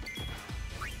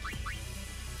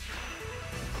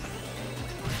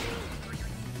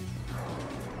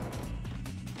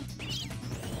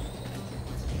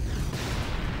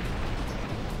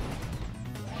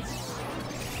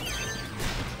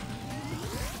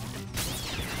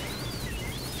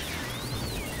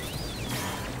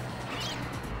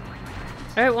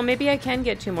 Alright, well maybe I can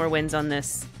get 2 more wins on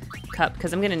this cup,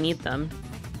 because I'm gonna need them.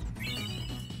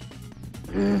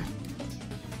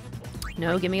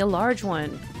 No, give me a large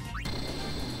one.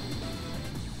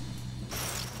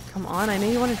 Come on, I know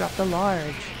you want to drop the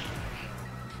large.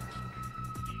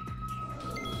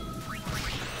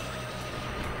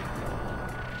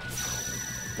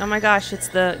 Oh my gosh, it's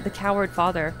the coward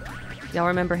father. Y'all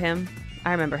remember him?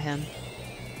 I remember him.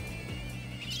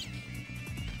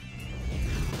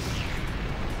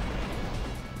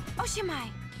 Oshimai.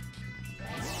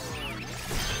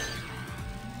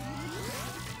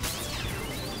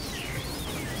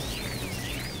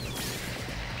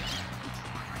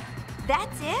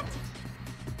 That's it?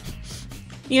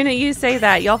 You know, you say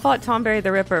that. Y'all fought Tonberry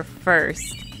the Ripper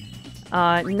first.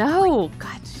 No!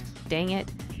 God dang it.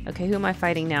 Okay, who am I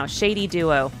fighting now? Shady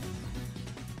Duo.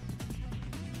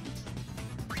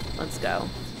 Let's go.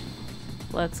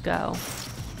 Let's go.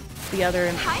 The other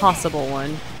impossible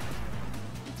one.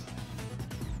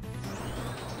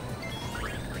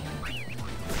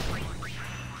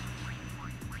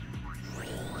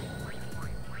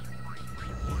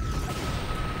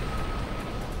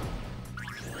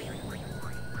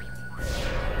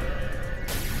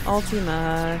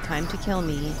 Ultima, time to kill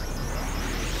me.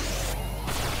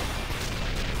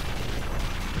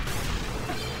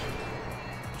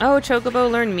 Oh, Chocobo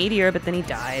learned Meteor, but then he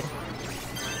died.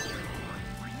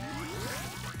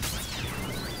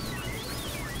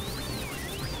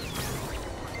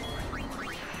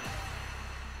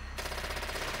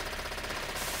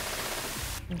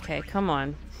 Okay, come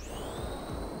on.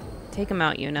 Take him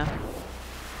out, Yuna.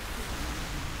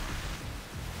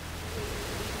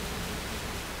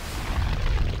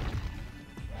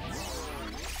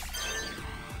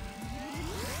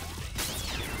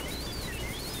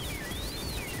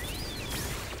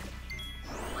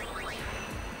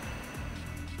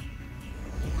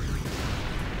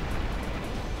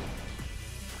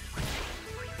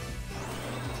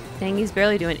 Dang, he's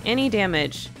barely doing any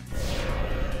damage.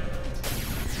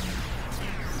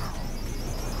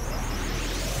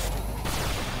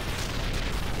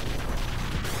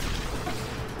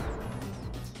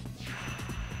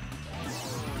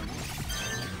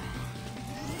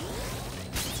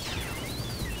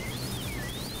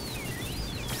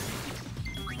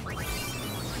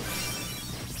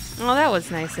 Oh, that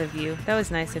was nice of you. That was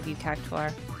nice of you,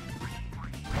 Cactuar.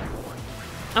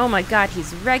 Oh my god,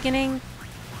 he's regganing.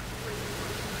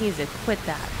 He needs to quit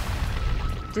that.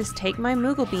 Just take my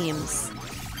Moogle beams.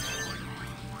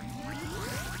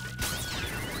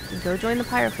 And go join the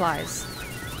Pyreflies.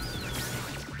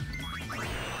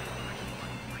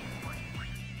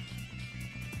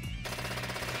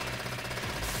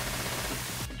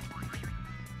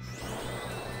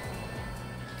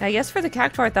 I guess for the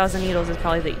Cactuar, 1,000 Needles is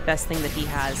probably the best thing that he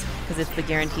has, because it's the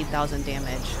guaranteed 1,000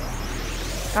 damage.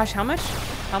 Gosh, how much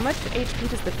HP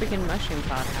does the freaking Mushroom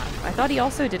Cloud have? I thought he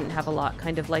also didn't have a lot,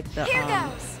 kind of like the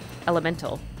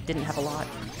Elemental didn't have a lot.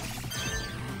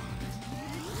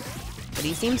 But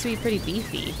he seems to be pretty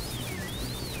beefy.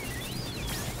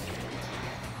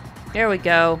 There we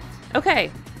go.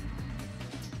 Okay.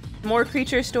 More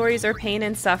creature stories or pain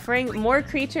and suffering? More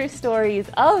creature stories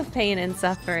of pain and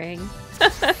suffering.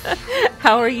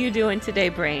 How are you doing today,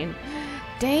 Brain?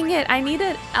 Dang it, I need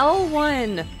an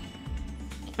L1.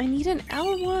 I need an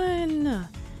L1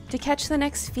 to catch the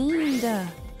next Fiend.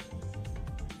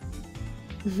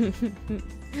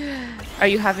 Are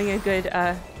you having a good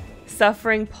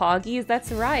suffering, Poggies?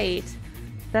 That's right.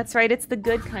 That's right, it's the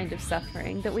good kind of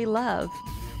suffering that we love.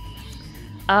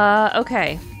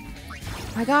 Okay.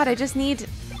 My god, I just need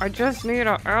a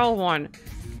L1.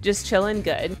 Just chilling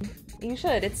good. You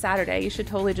should, it's Saturday. You should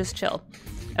totally just chill.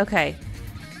 Okay.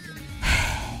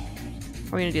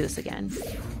 We're gonna do this again.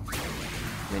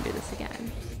 We're gonna do this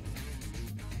again.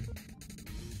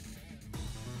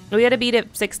 We gotta beat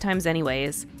it 6 times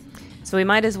anyways. So we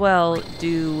might as well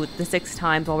do the 6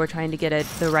 times while we're trying to get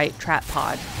the right trap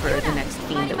pod for the next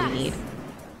Fiend that we need.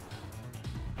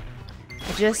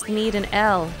 I just need an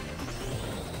L.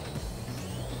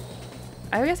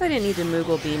 I guess I didn't need the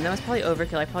Moogle Beam. That was probably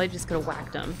overkill. I probably just could have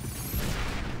whacked him.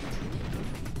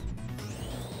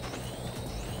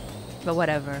 But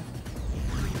whatever.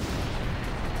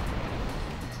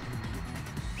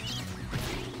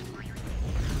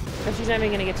 But she's not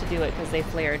even gonna get to do it because they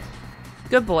flared.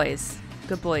 Good boys.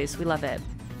 Good boys. We love it.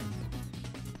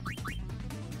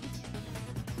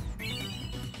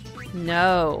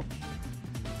 No.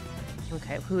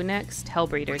 Okay, who next?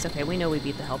 Hellbreeders. Okay, we know we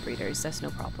beat the Hellbreeders. That's no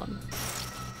problem.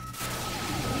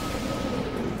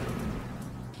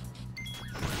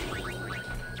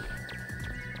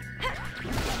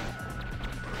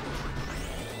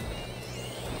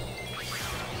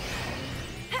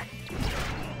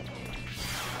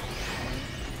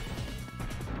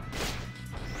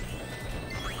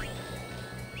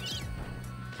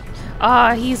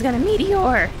 Ah, he's gonna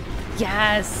meteor.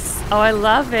 Yes. Oh, I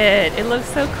love it. It looks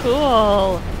so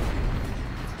cool.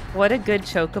 What a good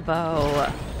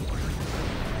chocobo.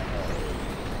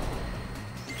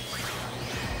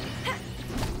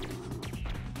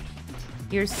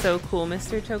 You're so cool,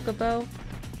 Mr. Chocobo.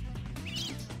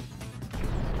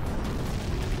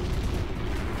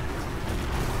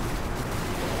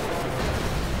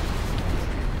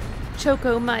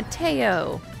 Choco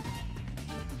Mateo.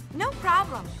 No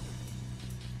problem.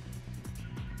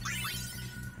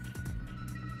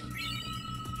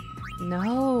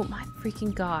 No, my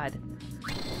freaking god.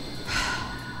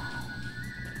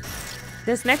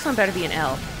 This next one better be an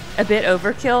L. A bit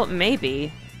overkill?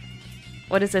 Maybe.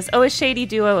 What is this? Oh, a Shady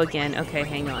Duo again. Okay,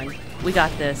 hang on. We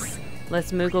got this.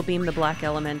 Let's Moogle Beam the Black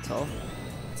Elemental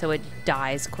so it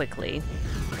dies quickly.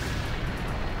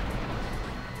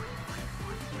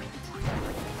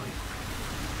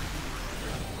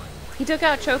 He took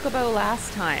out Chocobo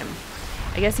last time.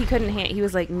 I guess he couldn't he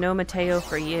was like, no Mateo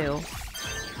for you.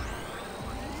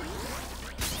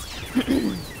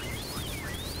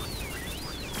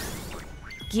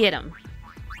 Get him.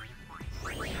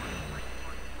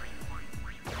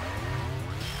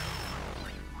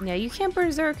 Yeah, you can't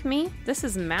berserk me. This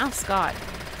is mascot.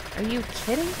 Are you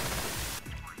kidding?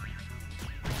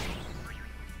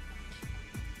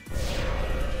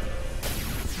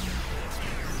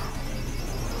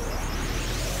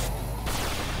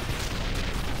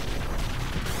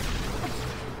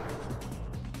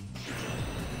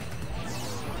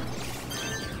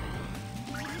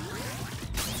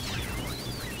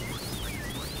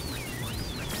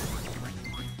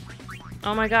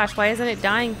 Oh my gosh, why isn't it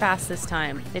dying fast this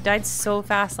time? It died so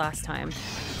fast last time.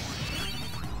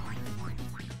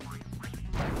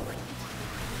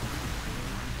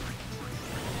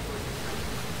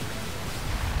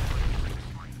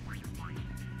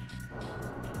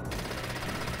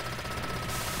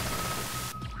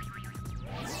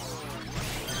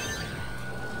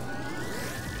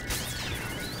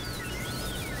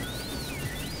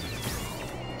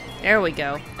 There we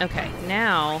go. Okay,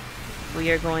 now we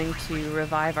are going to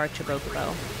revive our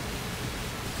Chocobo.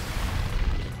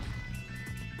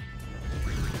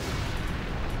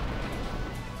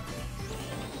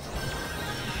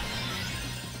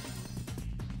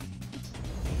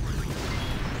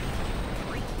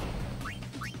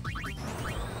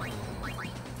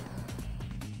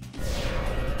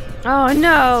 Oh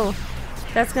no!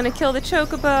 That's gonna kill the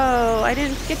Chocobo! I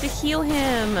didn't get to heal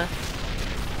him!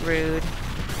 Rude.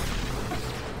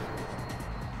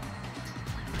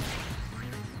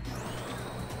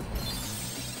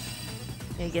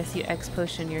 I guess you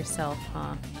X-potion yourself,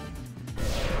 huh?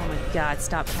 Oh my god,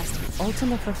 stop casting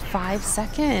Ultima for 5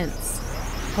 seconds!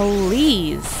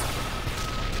 Please!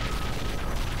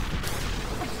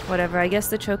 Whatever, I guess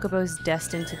the Chocobo's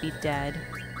destined to be dead.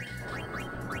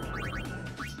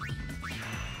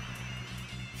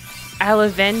 I'll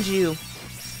avenge you.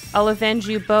 I'll avenge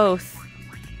you both.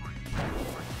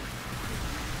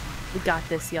 We got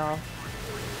this, y'all.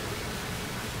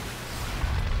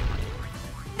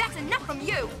 That's enough from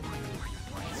you.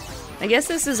 I guess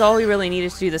this is all we really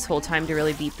needed to do this whole time to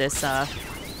really beat this,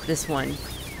 this one.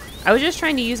 I was just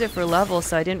trying to use it for level,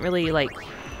 so I didn't really, like,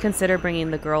 consider bringing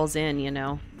the girls in, you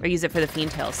know? Or use it for the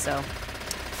Fiend Tails, so.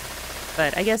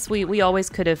 But I guess we always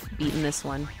could have beaten this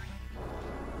one.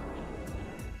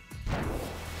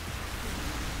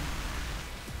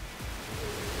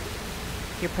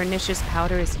 Your pernicious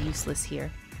powder is useless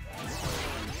here.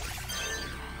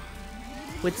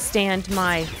 Withstand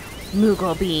my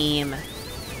Moogle Beam.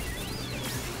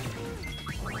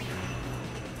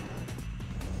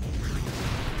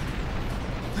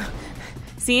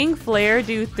 Seeing Flare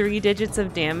do 3 digits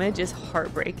of damage is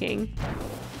heartbreaking.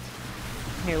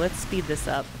 Here, let's speed this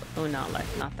up. Oh, not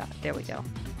that. There we go.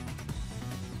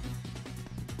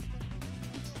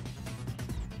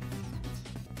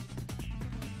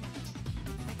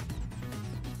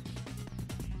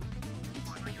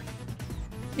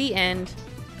 The end.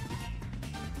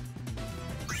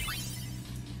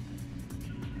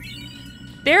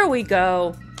 There we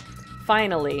go.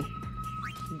 Finally.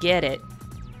 Get it.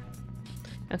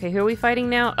 Okay, who are we fighting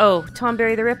now? Oh,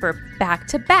 Tonberry the Ripper. Back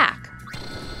to back.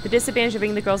 The disadvantage of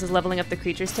bringing the girls is leveling up the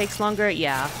creatures takes longer.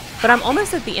 Yeah. But I'm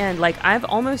almost at the end. Like, I've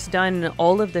almost done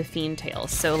all of the Fiend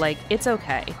tails. So, like, it's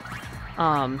okay.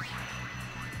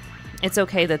 It's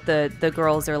okay that the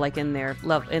girls are, like, in their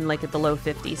like, at the low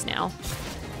 50s now.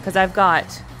 Because I've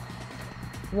got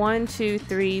 1, 2,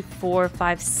 3, 4,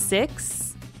 5,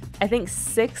 6. I think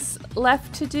 6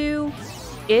 left to do.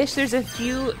 Ish. There's a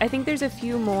few. I think there's a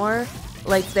few more,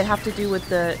 like, that have to do with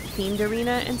the Fiend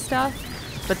arena and stuff.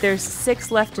 But there's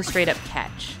 6 left to straight up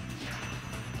catch.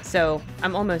 So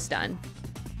I'm almost done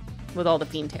with all the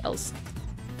Fiend tails.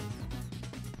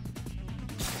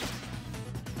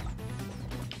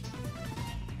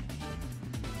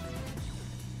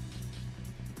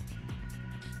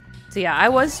 So yeah, I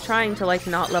was trying to, like,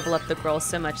 not level up the girls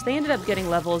so much. They ended up getting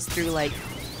levels through, like,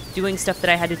 doing stuff that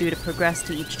I had to do to progress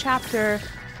to each chapter.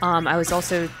 I was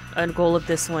also, a goal of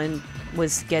this one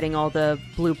was getting all the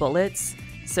blue bullets.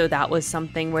 So that was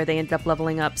something where they ended up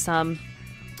leveling up some.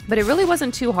 But it really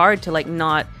wasn't too hard to, like,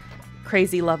 not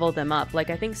crazy level them up. Like,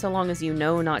 I think so long as you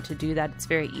know not to do that, it's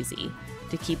very easy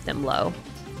to keep them low.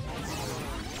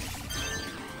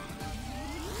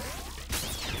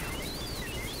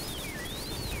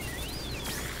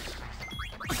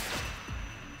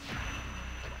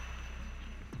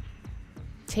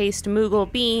 Taste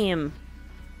Moogle Beam.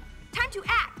 Time to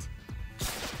act.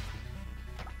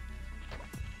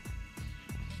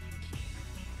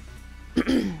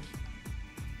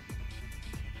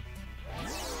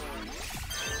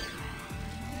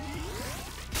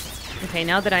 Okay,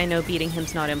 now that I know beating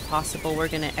him's not impossible, we're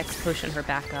gonna X-Potion her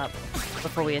back up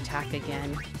before we attack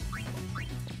again.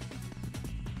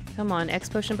 Come on,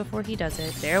 X-Potion before he does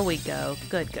it. There we go.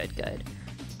 Good, good, good.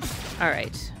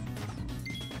 Alright.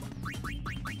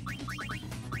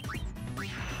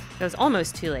 It was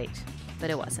almost too late,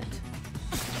 but it wasn't.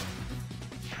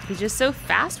 He's just so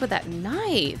fast with that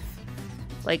knife.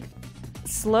 Like,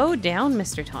 slow down,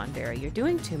 Mr. Tonberry. You're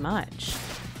doing too much.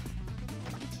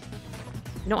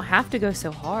 You don't have to go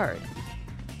so hard.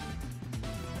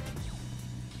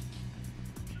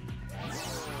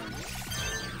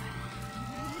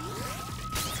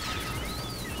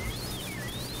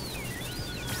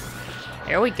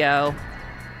 There we go.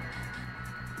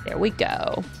 There we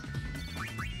go.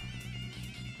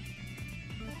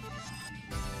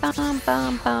 Bum,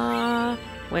 bum, bum.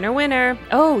 Winner, winner.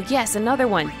 Oh, yes, another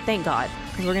one. Thank God,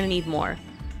 because we're going to need more.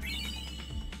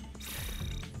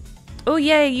 Oh,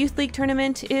 yay, Youth League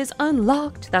Tournament is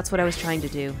unlocked. That's what I was trying to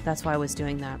do. That's why I was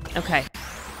doing that. Okay.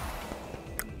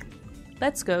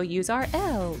 Let's go use our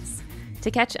elves to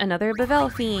catch another Bevel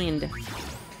Fiend.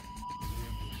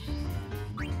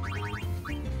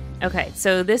 Okay,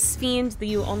 so this Fiend that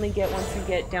you only get once you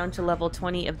get down to level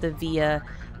 20 of the Via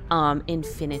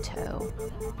Infinito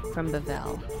from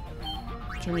Bevel.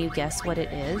 Can you guess what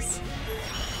it is?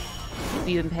 If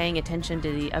you've been paying attention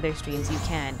to the other streams, you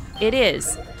can. It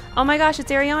is! Oh my gosh, it's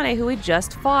Ariane, who we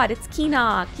just fought. It's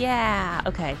Keenock. Yeah.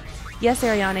 Okay. Yes,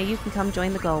 Ariane, you can come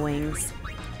join the Gullwings.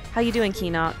 How you doing,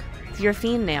 Keenock? You're a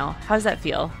Fiend now. How does that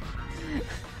feel?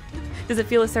 Does it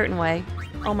feel a certain way?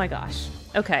 Oh my gosh.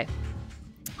 Okay.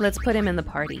 Let's put him in the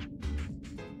party.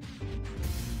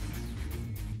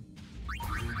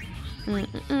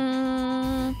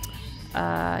 Yeah.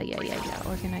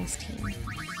 Organized team.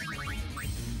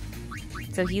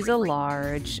 So he's a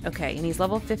large. Okay, and he's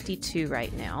level 52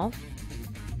 right now.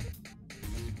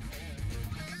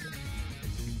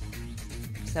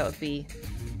 So that would be...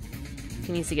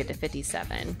 He needs to get to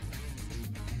 57.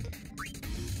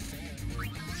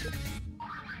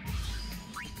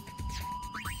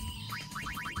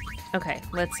 Okay,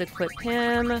 let's equip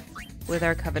him with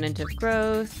our Covenant of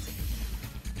Growth.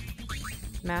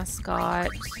 Mascot.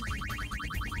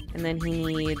 And then he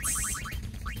needs...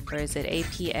 Where is it?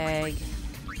 AP Egg.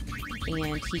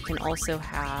 And he can also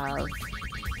have...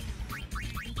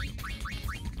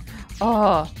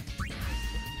 Oh!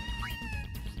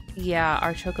 Yeah,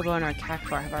 our Chocobo and our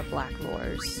Cactuar have our black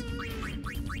lures.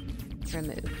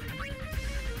 Remove.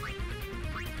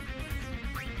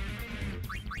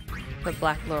 Put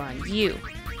black lure on you.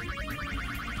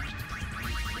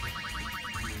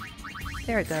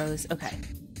 There it goes. Okay.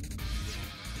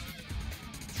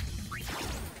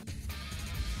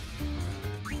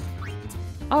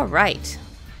 All right.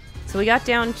 So we got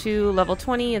down to level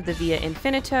 20 of the Via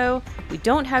Infinito. We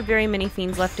don't have very many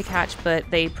Fiends left to catch, but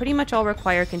they pretty much all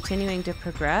require continuing to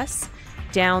progress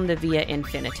down the Via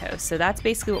Infinito. So that's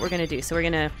basically what we're going to do. So we're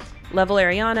going to level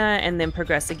Ariana and then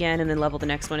progress again and then level the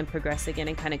next one and progress again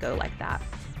and kind of go like that.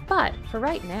 But for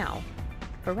right now,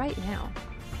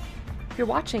 if you're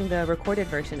watching the recorded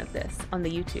version of this on the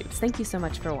YouTubes, thank you so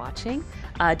much for watching.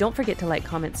 Don't forget to like,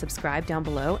 comment, subscribe down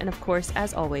below. And of course,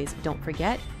 as always, don't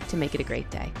forget to make it a great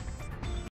day.